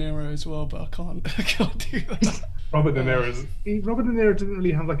Robert De Niro as well, but I can't do that. Robert De Niro didn't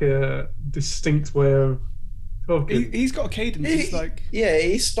really have like a distinct way of talking. He's got a cadence. He's like, yeah,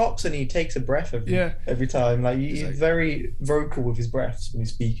 he stops and he takes a breath every time. Like he's very vocal with his breaths when he's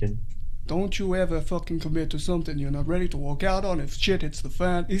speaking. "Don't you ever fucking commit to something you're not ready to walk out on if shit hits the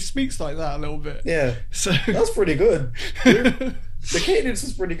fan." He speaks like that a little bit. Yeah, so that's pretty good. The cadence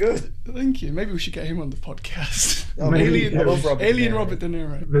is pretty good. Thank you. Maybe we should get him on the podcast. Oh, Maybe, I love Robert De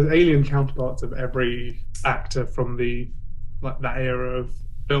Niro. There's alien counterparts of every actor from that era of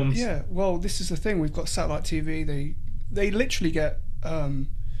films. Yeah, well, this is the thing. We've got satellite TV. They literally get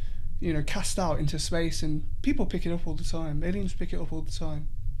cast out into space, and people pick it up all the time. Aliens pick it up all the time.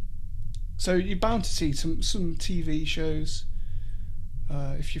 So you're bound to see some TV shows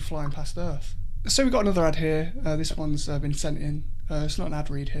if you're flying past Earth. So we've got another ad here. This one's been sent in. It's not an ad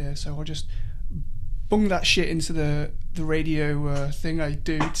read here, so I'll just bung that shit into the radio thing I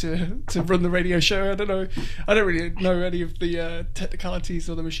do to run the radio show. I don't know. I don't really know any of the technicalities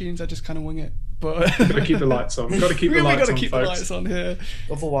or the machines. I just kind of wing it. But gotta keep the lights on. Gotta keep the lights on, folks. The lights on here.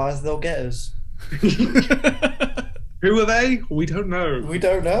 Otherwise, they'll get us. Who are they? We don't know. We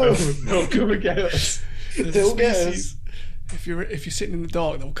don't know. They'll come and get us. They'll get us. If you're sitting in the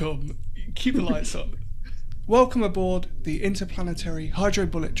dark, they'll come. Keep the lights on. Welcome aboard the Interplanetary Hydro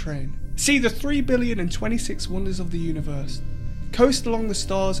Bullet Train. See the 3,026 wonders of the universe. Coast along the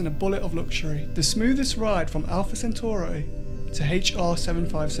stars in a bullet of luxury. The smoothest ride from Alpha Centauri to HR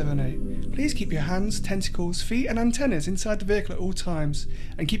 7578. Please keep your hands, tentacles, feet and antennas inside the vehicle at all times,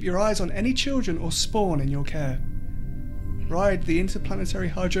 and keep your eyes on any children or spawn in your care. Ride the Interplanetary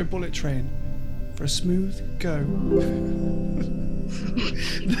Hydro Bullet Train for a smooth go.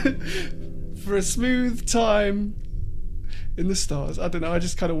 For a smooth time in the stars. I don't know, I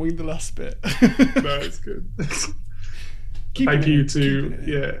just kind of winged the last bit. No, it's good. Thank you to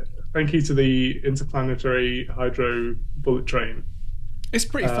the Interplanetary Hydro Bullet Train. It's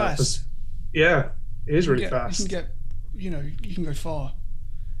pretty fast. Yeah, it is really fast. You can go far.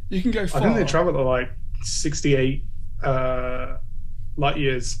 You can go far. I think they travel at like 68 light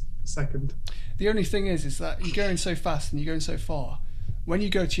years a second. The only thing is that you're going so fast and you're going so far. When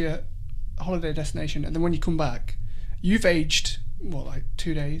you go to your holiday destination and then when you come back, you've aged, like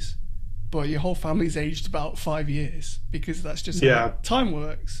 2 days, but your whole family's aged about 5 years, because that's just how time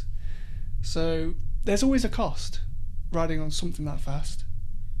works. So there's always a cost riding on something that fast.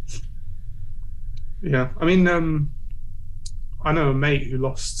 Yeah, I mean, I know a mate who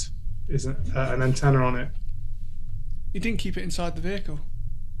lost an antenna on it. He didn't keep it inside the vehicle.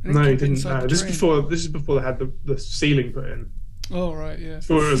 No, he didn't. This is before they had the ceiling put in. Oh right, yeah.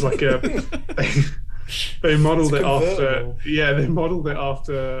 Before it was like they modelled it after. Yeah, they modelled it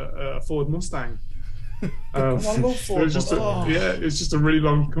after a Ford Mustang. It was just a really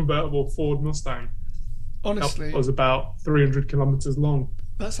long convertible Ford Mustang. Honestly, it was about 300 kilometers long.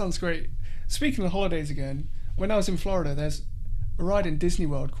 That sounds great. Speaking of holidays again, when I was in Florida, there's a ride in Disney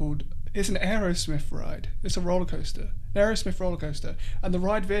World called, it's an Aerosmith ride. It's a roller coaster, an Aerosmith roller coaster, and the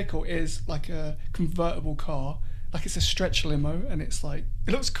ride vehicle is like a convertible car, like it's a stretch limo, and it's like,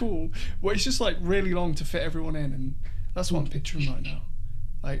 it looks cool, but it's just like really long to fit everyone in, and that's what I'm picturing right now.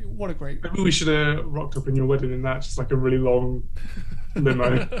 Like, what a great... Maybe we should have rocked up in your wedding in that, just like a really long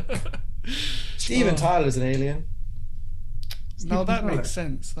limo. Steven Tyler's an alien. No, that makes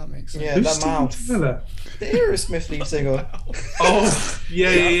sense. That makes sense. Yeah, Who's that Steven mouth. Tyler? The Aerosmith lead singer. Oh,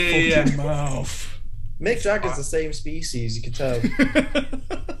 yeah. Fucking mouth. Mick Jagger's the same species, you can tell.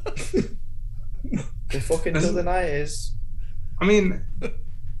 We're fucking till the 90s. I mean,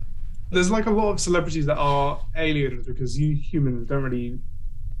 there's like a lot of celebrities that are aliens because you humans don't really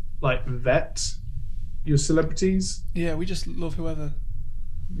like vet your celebrities. Yeah, we just love whoever.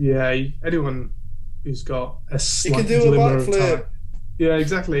 Yeah, anyone who's got a You slight can do a glimmer of backflip. talent. Yeah,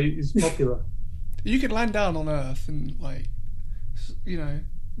 exactly. Is popular. You could land down on Earth and, like, you know,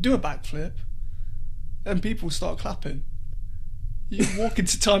 do a backflip, and people start clapping. You walk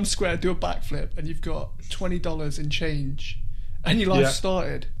into Times Square, do a backflip, and you've got $20 in change, and your life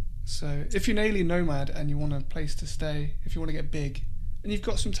started. So if you're an alien nomad and you want a place to stay, if you want to get big, and you've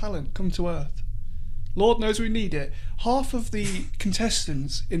got some talent, come to Earth. Lord knows we need it. Half of the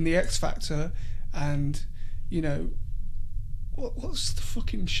contestants in the X Factor and, you know, what's the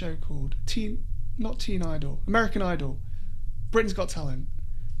fucking show called? Not Teen Idol, American Idol. Britain's Got Talent.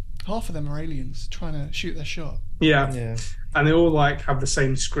 Half of them are aliens trying to shoot their shot. Yeah. And they all like have the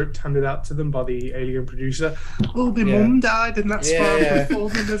same script handed out to them by the alien producer. Oh, my mum died, and that's why I'm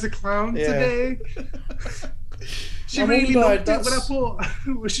performing as a clown today. She really loved it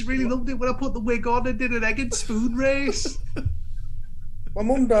when I put the wig on and did an egg and spoon race. My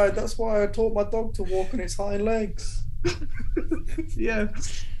mum died, that's why I taught my dog to walk on its hind legs. Yeah.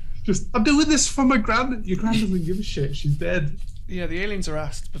 Just, I'm doing this for my gran. Your gran doesn't give a shit. She's dead. Yeah, the aliens are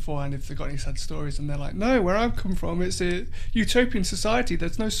asked beforehand if they've got any sad stories, and they're like, no, where I've come from, it's a utopian society.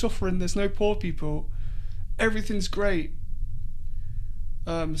 There's no suffering, there's no poor people. Everything's great.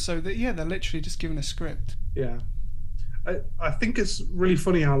 So they're literally just given a script. Yeah. I think it's really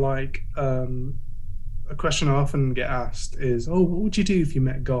funny how, like, a question I often get asked is, oh, what would you do if you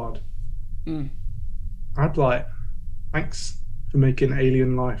met God? I'd be like, thanks for making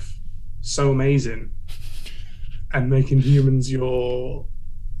alien life so amazing and making humans your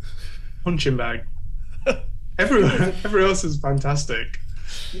punching bag. Everyone else is fantastic.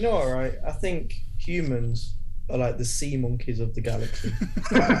 You know what, right? I think humans are like the sea monkeys of the galaxy.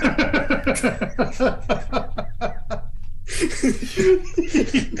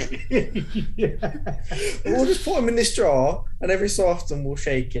 We'll just put them in this jar, and every so often we'll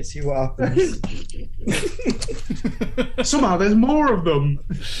shake it, see what happens. Somehow there's more of them.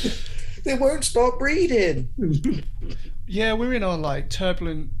 They won't stop breeding. Yeah, we're in our, like,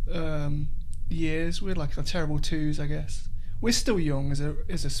 turbulent years. We're like our terrible twos, I guess. We're still young as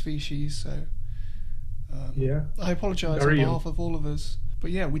a species, so I apologise on behalf of all of us. But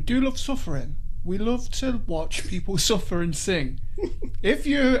yeah, we do love suffering. We love to watch people suffer and sing. If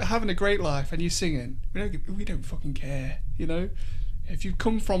you're having a great life and you're singing, we don't fucking care, you know? If you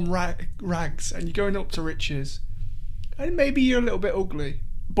come from rags and you're going up to riches, and maybe you're a little bit ugly,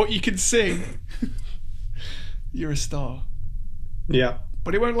 but you can sing, you're a star. Yeah.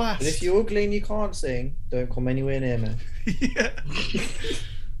 But it won't last. But if you're ugly and you can't sing, don't come anywhere near me.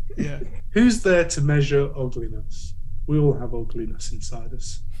 Yeah. Who's there to measure ugliness? We all have ugliness inside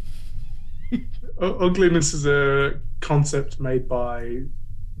us. Ugliness is a concept made by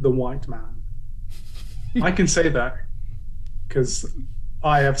the white man. I can say that because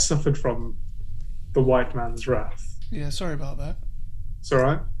I have suffered from the white man's wrath. Yeah, sorry about that. It's all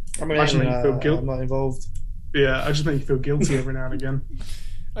right. I mean, Actually, make you feel guilty. I'm not involved. Yeah, I just make you feel guilty every now and again.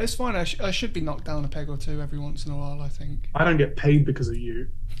 It's fine. I should be knocked down a peg or two every once in a while, I think. I don't get paid because of you.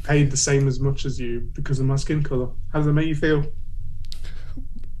 Paid the same as much as you because of my skin colour. How does that make you feel?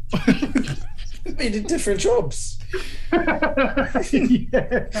 We did different jobs.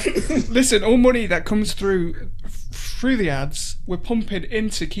 Yeah. Listen, all money that comes through the ads, we're pumping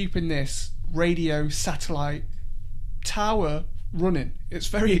into keeping this radio satellite tower running. It's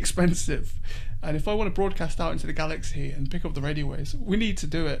very expensive. And if I want to broadcast out into the galaxy and pick up the radio waves, we need to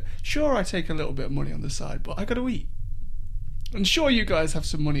do it. Sure, I take a little bit of money on the side, but I got to eat. And sure, you guys have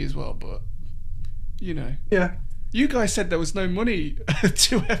some money as well, but, you know. Yeah. You guys said there was no money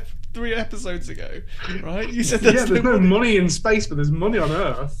 3 episodes ago, right? You said there's no money in space, but there's money on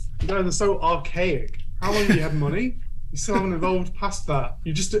Earth. You guys are so archaic. How long have you had money? You still haven't evolved past that.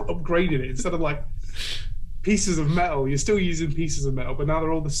 You just upgraded it. Instead of, like, pieces of metal, you're still using pieces of metal, but now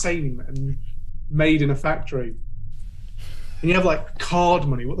they're all the same and made in a factory. And you have, like, card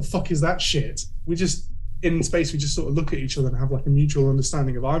money. What the fuck is that shit? We just, in space, we just sort of look at each other and have, like, a mutual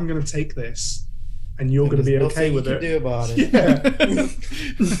understanding of, I'm going to take this and you're going to be okay with it. Do about it. Yeah.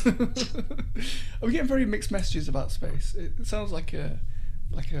 I'm getting very mixed messages about space. It sounds like a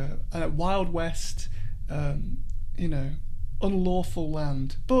like a Wild West, you know, unlawful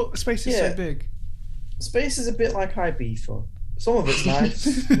land. But space is so big. Space is a bit like Ibiza. Some of it's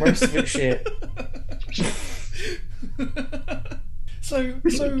nice, most of it's shit. So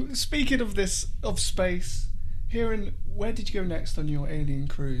speaking of space, Heeren, where did you go next on your alien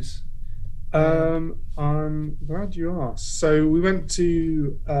cruise? I'm glad you asked. So we went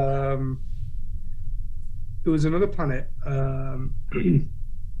to it was another planet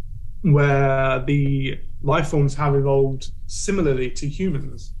where the life forms have evolved similarly to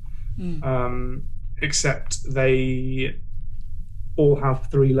humans, except they all have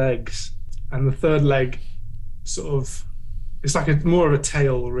 3 legs, and the third leg sort of, it's like more of a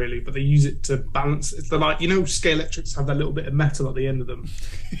tail really, but they use it to balance. It's like, you know, scale electrics have that little bit of metal at the end of them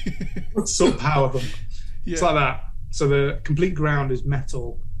to sort of power them. Yeah. It's like that. So the complete ground is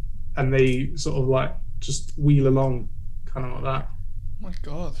metal, and they sort of like just wheel along, kind of like that. Oh my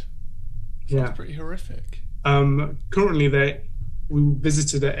God, sounds pretty horrific. Currently, we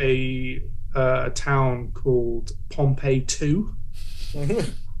visited a town called Pompeii 2.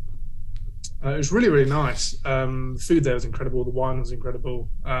 It was really, really nice. The food there was incredible. The wine was incredible.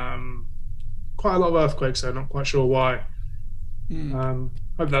 Quite a lot of earthquakes, though. Not quite sure why.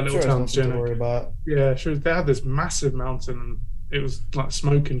 Hope that little town's doing okay. Yeah, sure. They had this massive mountain, and it was like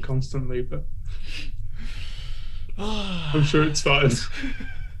smoking constantly. But I'm sure it's fine.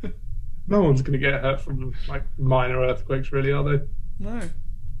 No one's going to get hurt from like minor earthquakes, really, are they? No.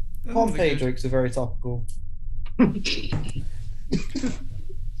 Pompeii jokes are very topical.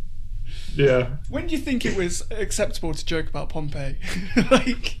 Yeah. When do you think it was acceptable to joke about Pompeii?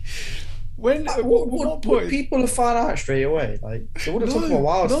 Like, when? What point? Would people have found out straight away? Like, they would have took them a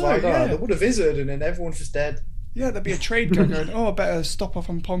while to find out. They would have visited, and then everyone's just dead. Yeah, there'd be a trade guy going, "Oh, I better stop off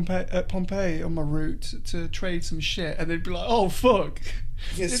on Pompeii on my route to trade some shit," and they'd be like, "Oh fuck,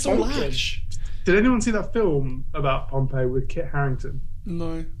 it's all ash." Did anyone see that film about Pompeii with Kit Harington?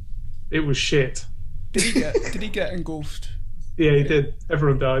 No. It was shit. Did he get engulfed? Yeah, he did.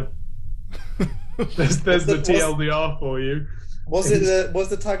 Everyone died. There's the TLDR for you. Was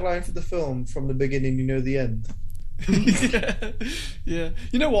the tagline for the film from the beginning, you know the end? Yeah.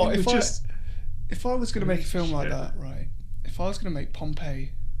 You know what? If I was going to make a film like that, right? If I was going to make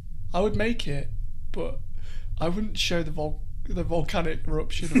Pompeii, I would make it, but I wouldn't show the volcanic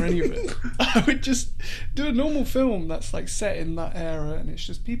eruption or any of it. I would just do a normal film that's like set in that era, and it's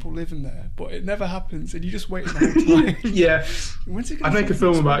just people living there, but it never happens, and you just wait the whole time. Yeah. I'd make a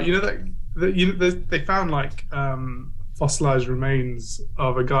film about, you know, that they found like fossilized remains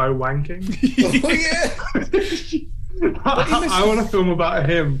of a guy wanking. Oh yeah. I want to film about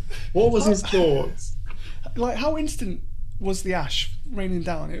him. What was his thoughts? Like, how instant was the ash raining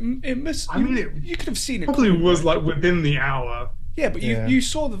down? It must. I mean, you could have seen it. Probably was like within the hour. Yeah, but you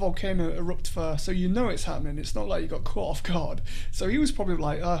saw the volcano erupt first, so you know it's happening. It's not like you got caught off guard. So he was probably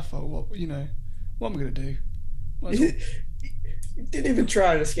like, what am I gonna do? He didn't even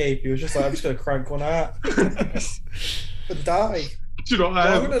try and escape. He was just like, I'm just gonna crank one out and die. Do you know what?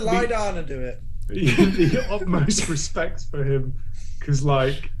 I'm gonna lie down and do it. The utmost respect for him, because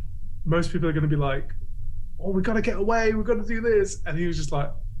like most people are going to be like, "Oh, we got to get away, we got to do this," and he was just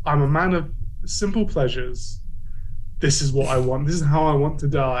like, "I'm a man of simple pleasures. This is what I want. This is how I want to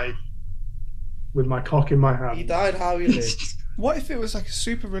die, with my cock in my hand." He died how he lived. What if it was like a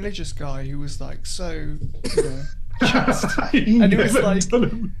super religious guy who was like so, chaste, and he was like, no,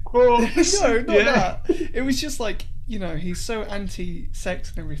 not that. It was just like, he's so anti-sex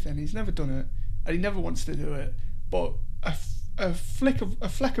and everything. He's never done it. And he never wants to do it, but a fleck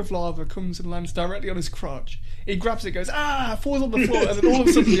of lava comes and lands directly on his crotch. He grabs it, goes falls on the floor, and then all of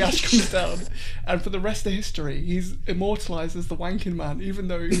a sudden the ash comes down. And for the rest of history, he's immortalised as the wanking man, even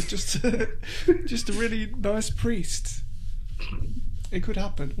though he was just a really nice priest. It could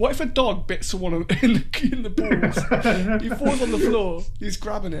happen. What if a dog bit someone in the balls? He falls on the floor, he's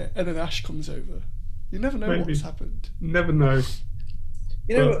grabbing it, and then ash comes over. You never know what's happened. Never know.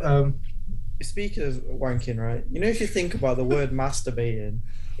 Speaking of wanking, right? If you think about the word masturbating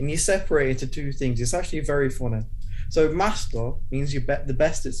and you separate it into two things, it's actually very funny. So master means you're the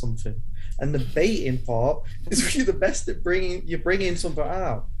best at something, and the baiting part is when you're the best at bringing something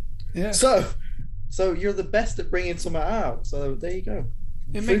out. Yeah. So you're the best at bringing something out. So there you go.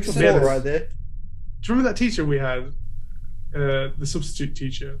 It makes sense right there. Do you remember that teacher we had, the substitute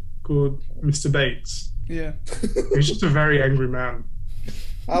teacher called Mr. Bates? Yeah. He was just a very angry man.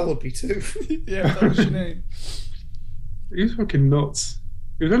 I would be too. Yeah, that was your name. He was fucking nuts.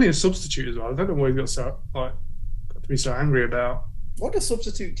 He was only a substitute as well. I don't know what he got to be so angry about. What do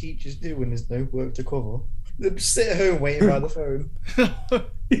substitute teachers do when there's no work to cover? They'd just sit at home waiting by the phone.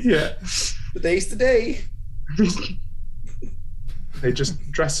 Yeah. The day's today. They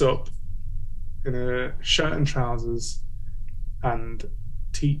just dress up in a shirt and trousers and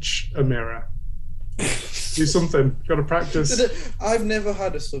teach a mirror. Do something. Got to practice. I've never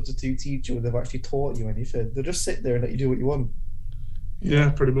had a substitute teacher where they've actually taught you anything. They just sit there and let you do what you want. Yeah,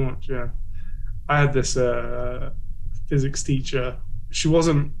 pretty much. Yeah. I had this physics teacher. She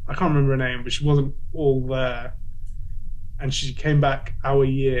wasn't, I can't remember her name, but she wasn't all there. And she came back our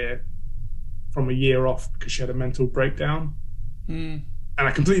year from a year off because she had a mental breakdown. And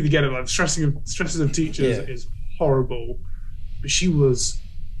I completely get it. Like, the stresses of teachers is horrible. But she was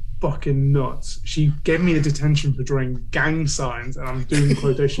fucking nuts. She gave me a detention for drawing gang signs, and I'm doing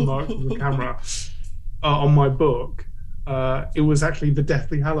quotation marks on the camera on my book. It was actually the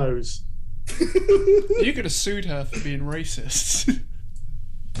Deathly Hallows. You could have sued her for being racist.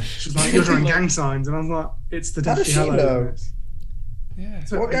 She was like, "You're drawing gang signs," and I was like, "It's the Deathly How does she Hallows." know? Yeah.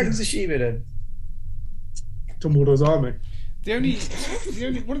 So, What gangs has she been in? Dumbledore's army. One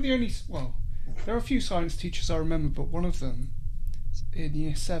of the only, well, there are a few science teachers I remember, but one of them in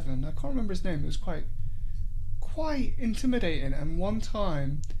year 7, I can't remember his name. It was quite intimidating. And one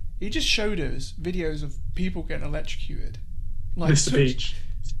time, he just showed us videos of people getting electrocuted. Like Mr. Peach.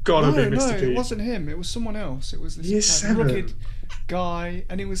 Gotta be Mr. Peach. It wasn't him. It was someone else. It was Year this 7. rugged guy,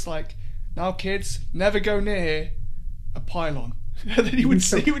 and he was like, "Now, kids, never go near a pylon." And then he would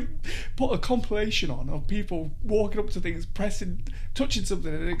put a compilation on of people walking up to things, touching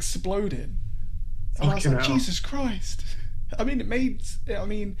something, and exploding. And I was Fucking like, hell. Jesus Christ! I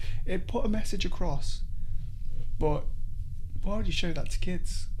mean, it put a message across, but why would you show that to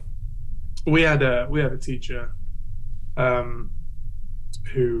kids? We had a teacher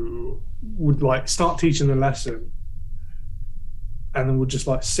who would like start teaching the lesson and then would just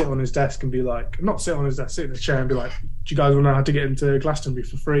like sit on his desk and be like, not sit on his desk, sit in a chair and be like, "Do you guys want to know how to get into Glastonbury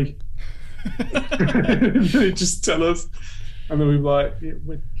for free?" He'd just tell us, and then we'd be like, "Yeah,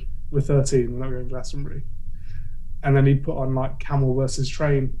 we're 13, we're not going to Glastonbury." And then he'd put on like camel versus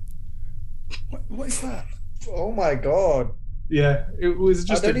train. What is that? Oh my god. Yeah, it was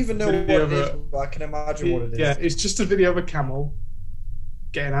just. I don't even know what video it of is, a- but I can imagine what it is. Yeah, it's just a video of a camel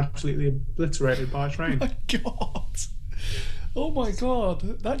getting absolutely obliterated by a train. My God. Oh my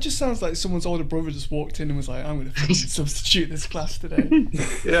God. That just sounds like someone's older brother just walked in and was like, "I'm going to substitute this class today."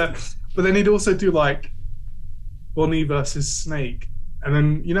 Yeah, but then he'd also do like bunny versus snake, and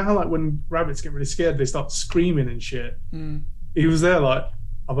then you know how like when rabbits get really scared, they start screaming and shit. He was there like,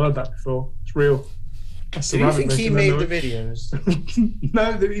 "I've heard that before. It's real." That's Do the you rabbit think he making made that the noise. videos?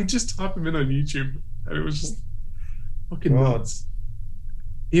 No, he just typed them in on YouTube, and it was just fucking God. nuts.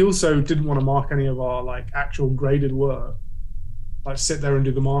 He also didn't want to mark any of our like actual graded work, like sit there and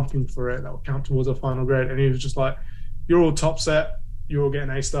do the marking for it that would count towards our final grade. And he was just like, "You're all top set. You're all getting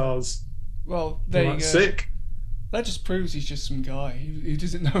A stars." Well, there I'm you like, go. Sick. That just proves he's just some guy. He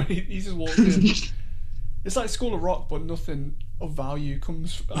doesn't know. He just walked in. It's like School of Rock, but nothing of value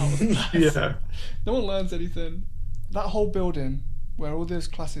comes out of the class. Yeah. No one learns anything. That whole building where all those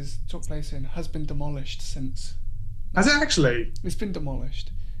classes took place in has been demolished since. Has it actually? It's been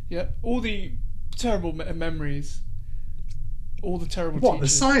demolished. Yep. All the terrible memories, all the terrible What, the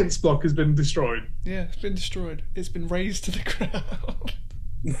teachers. science block has been destroyed? Yeah, it's been destroyed. It's been razed to the ground.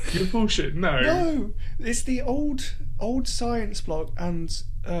 You're bullshit. No. No, it's the old science block, and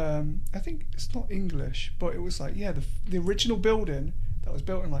I think it's not English, but it was like, yeah, the original building that was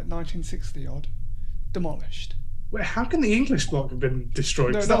built in like 1960 odd, demolished. Wait, how can the English block have been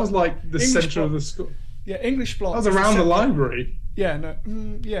destroyed? No, 'Cause that not- was like the English centre of block. the school. Yeah, English block. That was is around the separate- library. Yeah,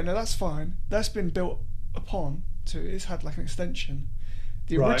 no, that's fine. That's been built upon. It's had like an extension.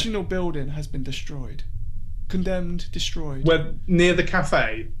 The Right. original building has been destroyed, condemned, destroyed. Where near the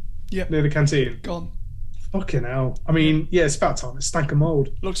cafe, Yep, near the canteen. gone. Fucking hell. I mean, yeah, it's about time. It stank of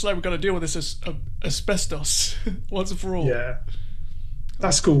mould. Looks like we're gonna deal with this asbestos once and for all. Yeah.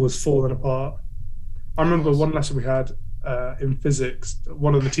 That school was falling apart. I remember one lesson we had in physics,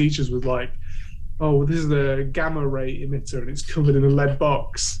 one of the teachers was like, "Oh, this is the gamma ray emitter and it's covered in a lead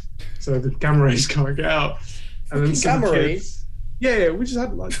box. So the gamma rays can't get out." And then some Gamma kids, rays? Yeah, we just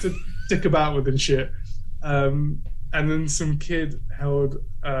had like to dick about with and shit. And then some kid held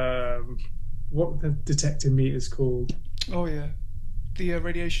what the detecting meters called. Oh yeah, the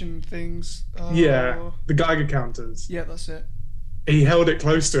radiation things. Yeah, the Geiger counters. Yeah, that's it. He held it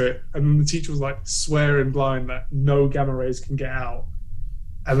close to it, and then the teacher was like swearing blind that no gamma rays can get out.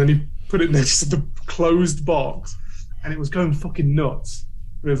 And then he put it next to the closed box, and it was going fucking nuts.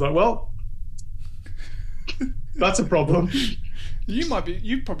 And he was like, "Well, that's a problem."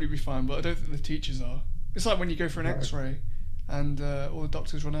 You'd probably be fine, but I don't think the teachers are. It's like when you go for an X-ray, and all the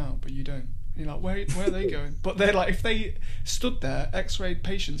doctors run out, but you don't. You're like, where are they going? But they're like, if they stood there, X-rayed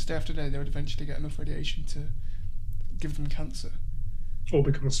patients day after day, they would eventually get enough radiation to give them cancer. Or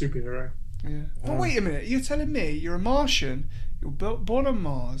become a superhero. Yeah. But wait a minute, you're telling me you're a Martian, you're born on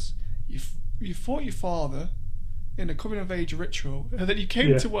Mars, you fought your father in a coming of age ritual, and then you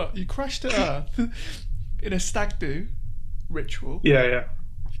came to what? You crashed to Earth in a stag do ritual. Yeah.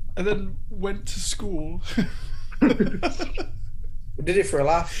 And then went to school. We did it for a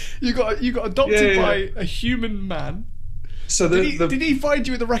laugh. You got adopted by a human man. So did he find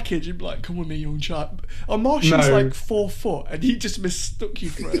you in the wreckage and be like, "Come with me, young chap"? A Martian's like 4 foot, and he just mistook you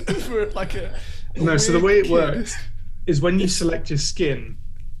for like a no. So the way it kid. works is when you select your skin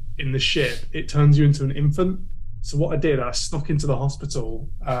in the ship, it turns you into an infant. So what I did, I snuck into the hospital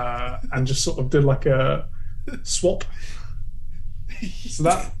and just sort of did like a swap. So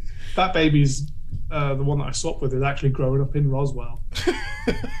that baby's the one that I swapped with is actually growing up in Roswell.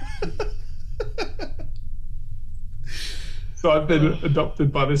 So I've been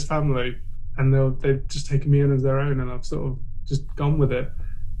adopted by this family, and they've just taken me in as their own, and I've sort of just gone with it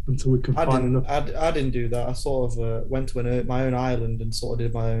until we can find enough. I didn't do that. I sort of went to my own island and sort of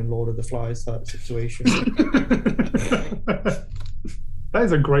did my own Lord of the Flies type situation. That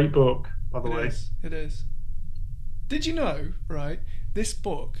is a great book, by the way. It is. Did you know, right, this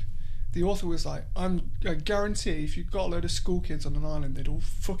book, the author was like, I guarantee if you've got a load of school kids on an island, they'd all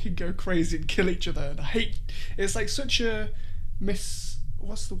fucking go crazy and kill each other. And it's like such a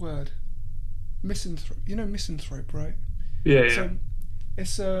what's the word? Misanthrope. You know misanthrope, right? Yeah.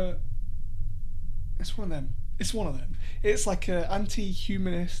 So it's one of them. It's like an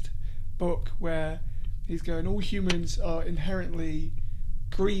anti-humanist book where he's going, all humans are inherently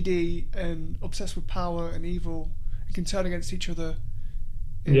greedy and obsessed with power and evil and can turn against each other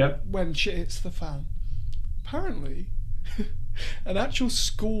when shit hits the fan. Apparently, an actual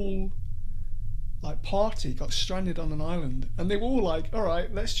school party got stranded on an island, and they were all like, all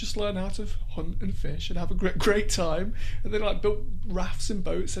right, let's just learn how to hunt and fish and have a great time. And they built rafts and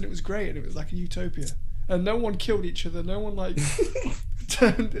boats, and it was great, and it was like a utopia, and no one killed each other, no one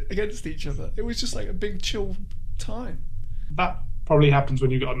turned against each other. It was just like a big chill time. That probably happens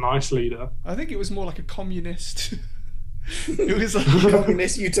when you've got a nice leader. I think it was more like a communist. It was like a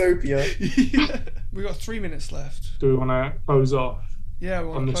communist utopia. Yeah. We got 3 minutes left. Do we want to close off? Yeah, we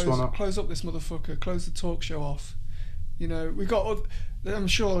want to close up this motherfucker. Close the talk show off. You know, we got. I'm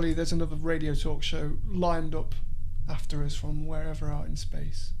surely there's another radio talk show lined up after us from wherever out in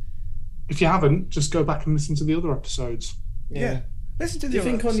space. If you haven't, just go back and listen to the other episodes. Yeah. Listen to the. Do you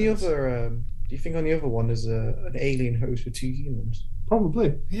think on the other one is an alien host with 2 humans?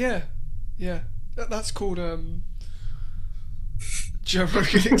 Probably. Yeah. That's called Joe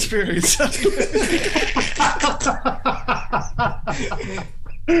Rogan Experience.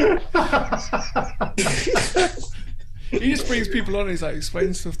 He just brings people on and he's like,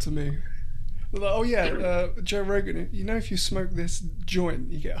 explain stuff to me. They're like, oh yeah, Joe Rogan, you know if you smoke this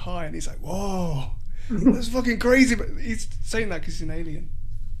joint, you get high. And he's like, whoa, that's fucking crazy. But he's saying that because he's an alien.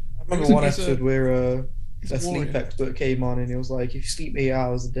 I remember one episode where a sleep expert came on and he was like, if you sleep 8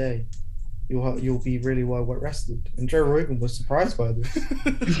 hours a day, you'll be really well rested. And Joe Rogan was surprised by this.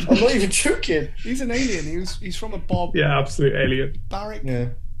 I'm not even joking. He's an alien. He's from a absolute alien.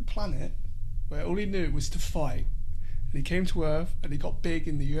 barbaric planet where all he knew was to fight. And he came to Earth and he got big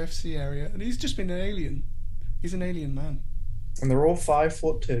in the UFC area, and he's just been an alien. He's an alien man. And they're all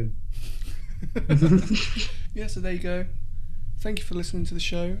 5'2". Yeah, so there you go. Thank you for listening to the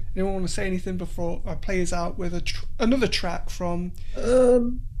show. Anyone want to say anything before I play us out with another track from?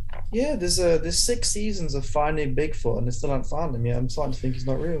 Yeah, there's 6 seasons of finding Bigfoot, and they still haven't found him yet. I'm starting to think he's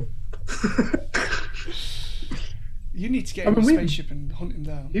not real. You need to get in a spaceship and hunt him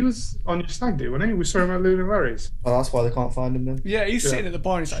down. He was on your stag do, wasn't he? We saw him at Luna Larry's. Oh, that's why they can't find him then. Yeah, he's sitting at the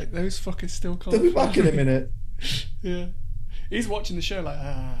bar and he's like, those fuckers still can't They'll be find back in a minute. Yeah. He's watching the show like,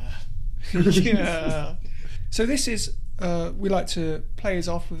 yeah. So this is, we like to play us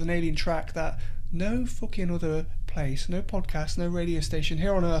off with an alien track that no fucking other place, no podcast, no radio station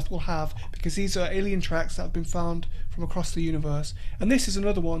here on Earth will have, because these are alien tracks that have been found from across the universe. And this is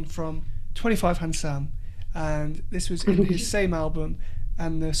another one from 25 Hand Sam, and this was in his same album,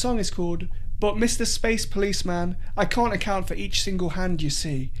 and the song is called But Mr. Space Policeman, I Can't Account for Each Single Hand You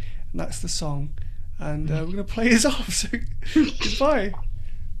See. And that's the song. And we're going to play us off, so goodbye.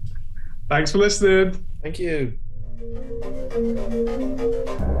 Thanks for listening. Thank you.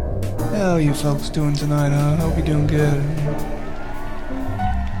 How are you folks doing tonight, huh? Hope you're doing good.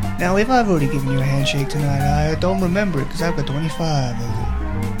 Now, if I've already given you a handshake tonight, I don't remember it because I've got 25 of it.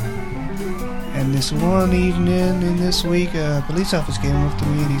 And this one evening in this week, a police officer came up to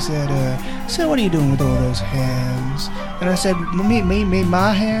me and he said, "So what are you doing with all those hands?" And I said,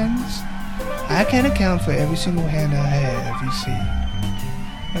 my hands? I can't account for every single hand I have, you see.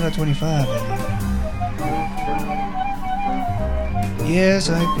 I got 25 of them. Yes,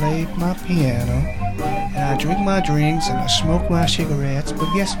 I played my piano, and I drink my drinks, and I smoke my cigarettes,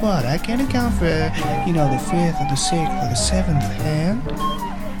 but guess what? I can't account for, the 5th or the 6th or the 7th hand.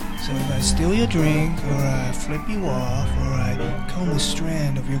 So if I steal your drink, or I flip you off, or I comb the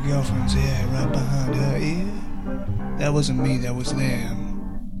strand of your girlfriend's hair right behind her ear, that wasn't me, that was them.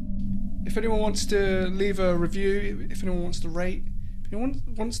 If anyone wants to leave a review, if anyone wants to rate, if anyone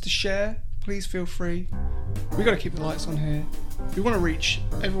wants to share, please feel free. We got to keep the lights on here. We want to reach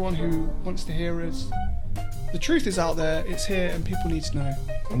everyone who wants to hear us. The truth is out there, it's here, and people need to know.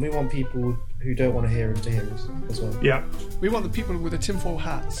 And we want people who don't want to hear us as well. Yeah. We want the people with the tinfoil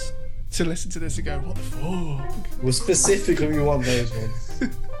hats to listen to this and go, what the fuck? Well, specifically, we want those ones.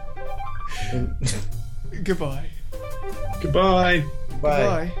 Goodbye. Goodbye.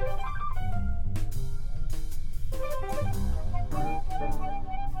 Bye. Goodbye.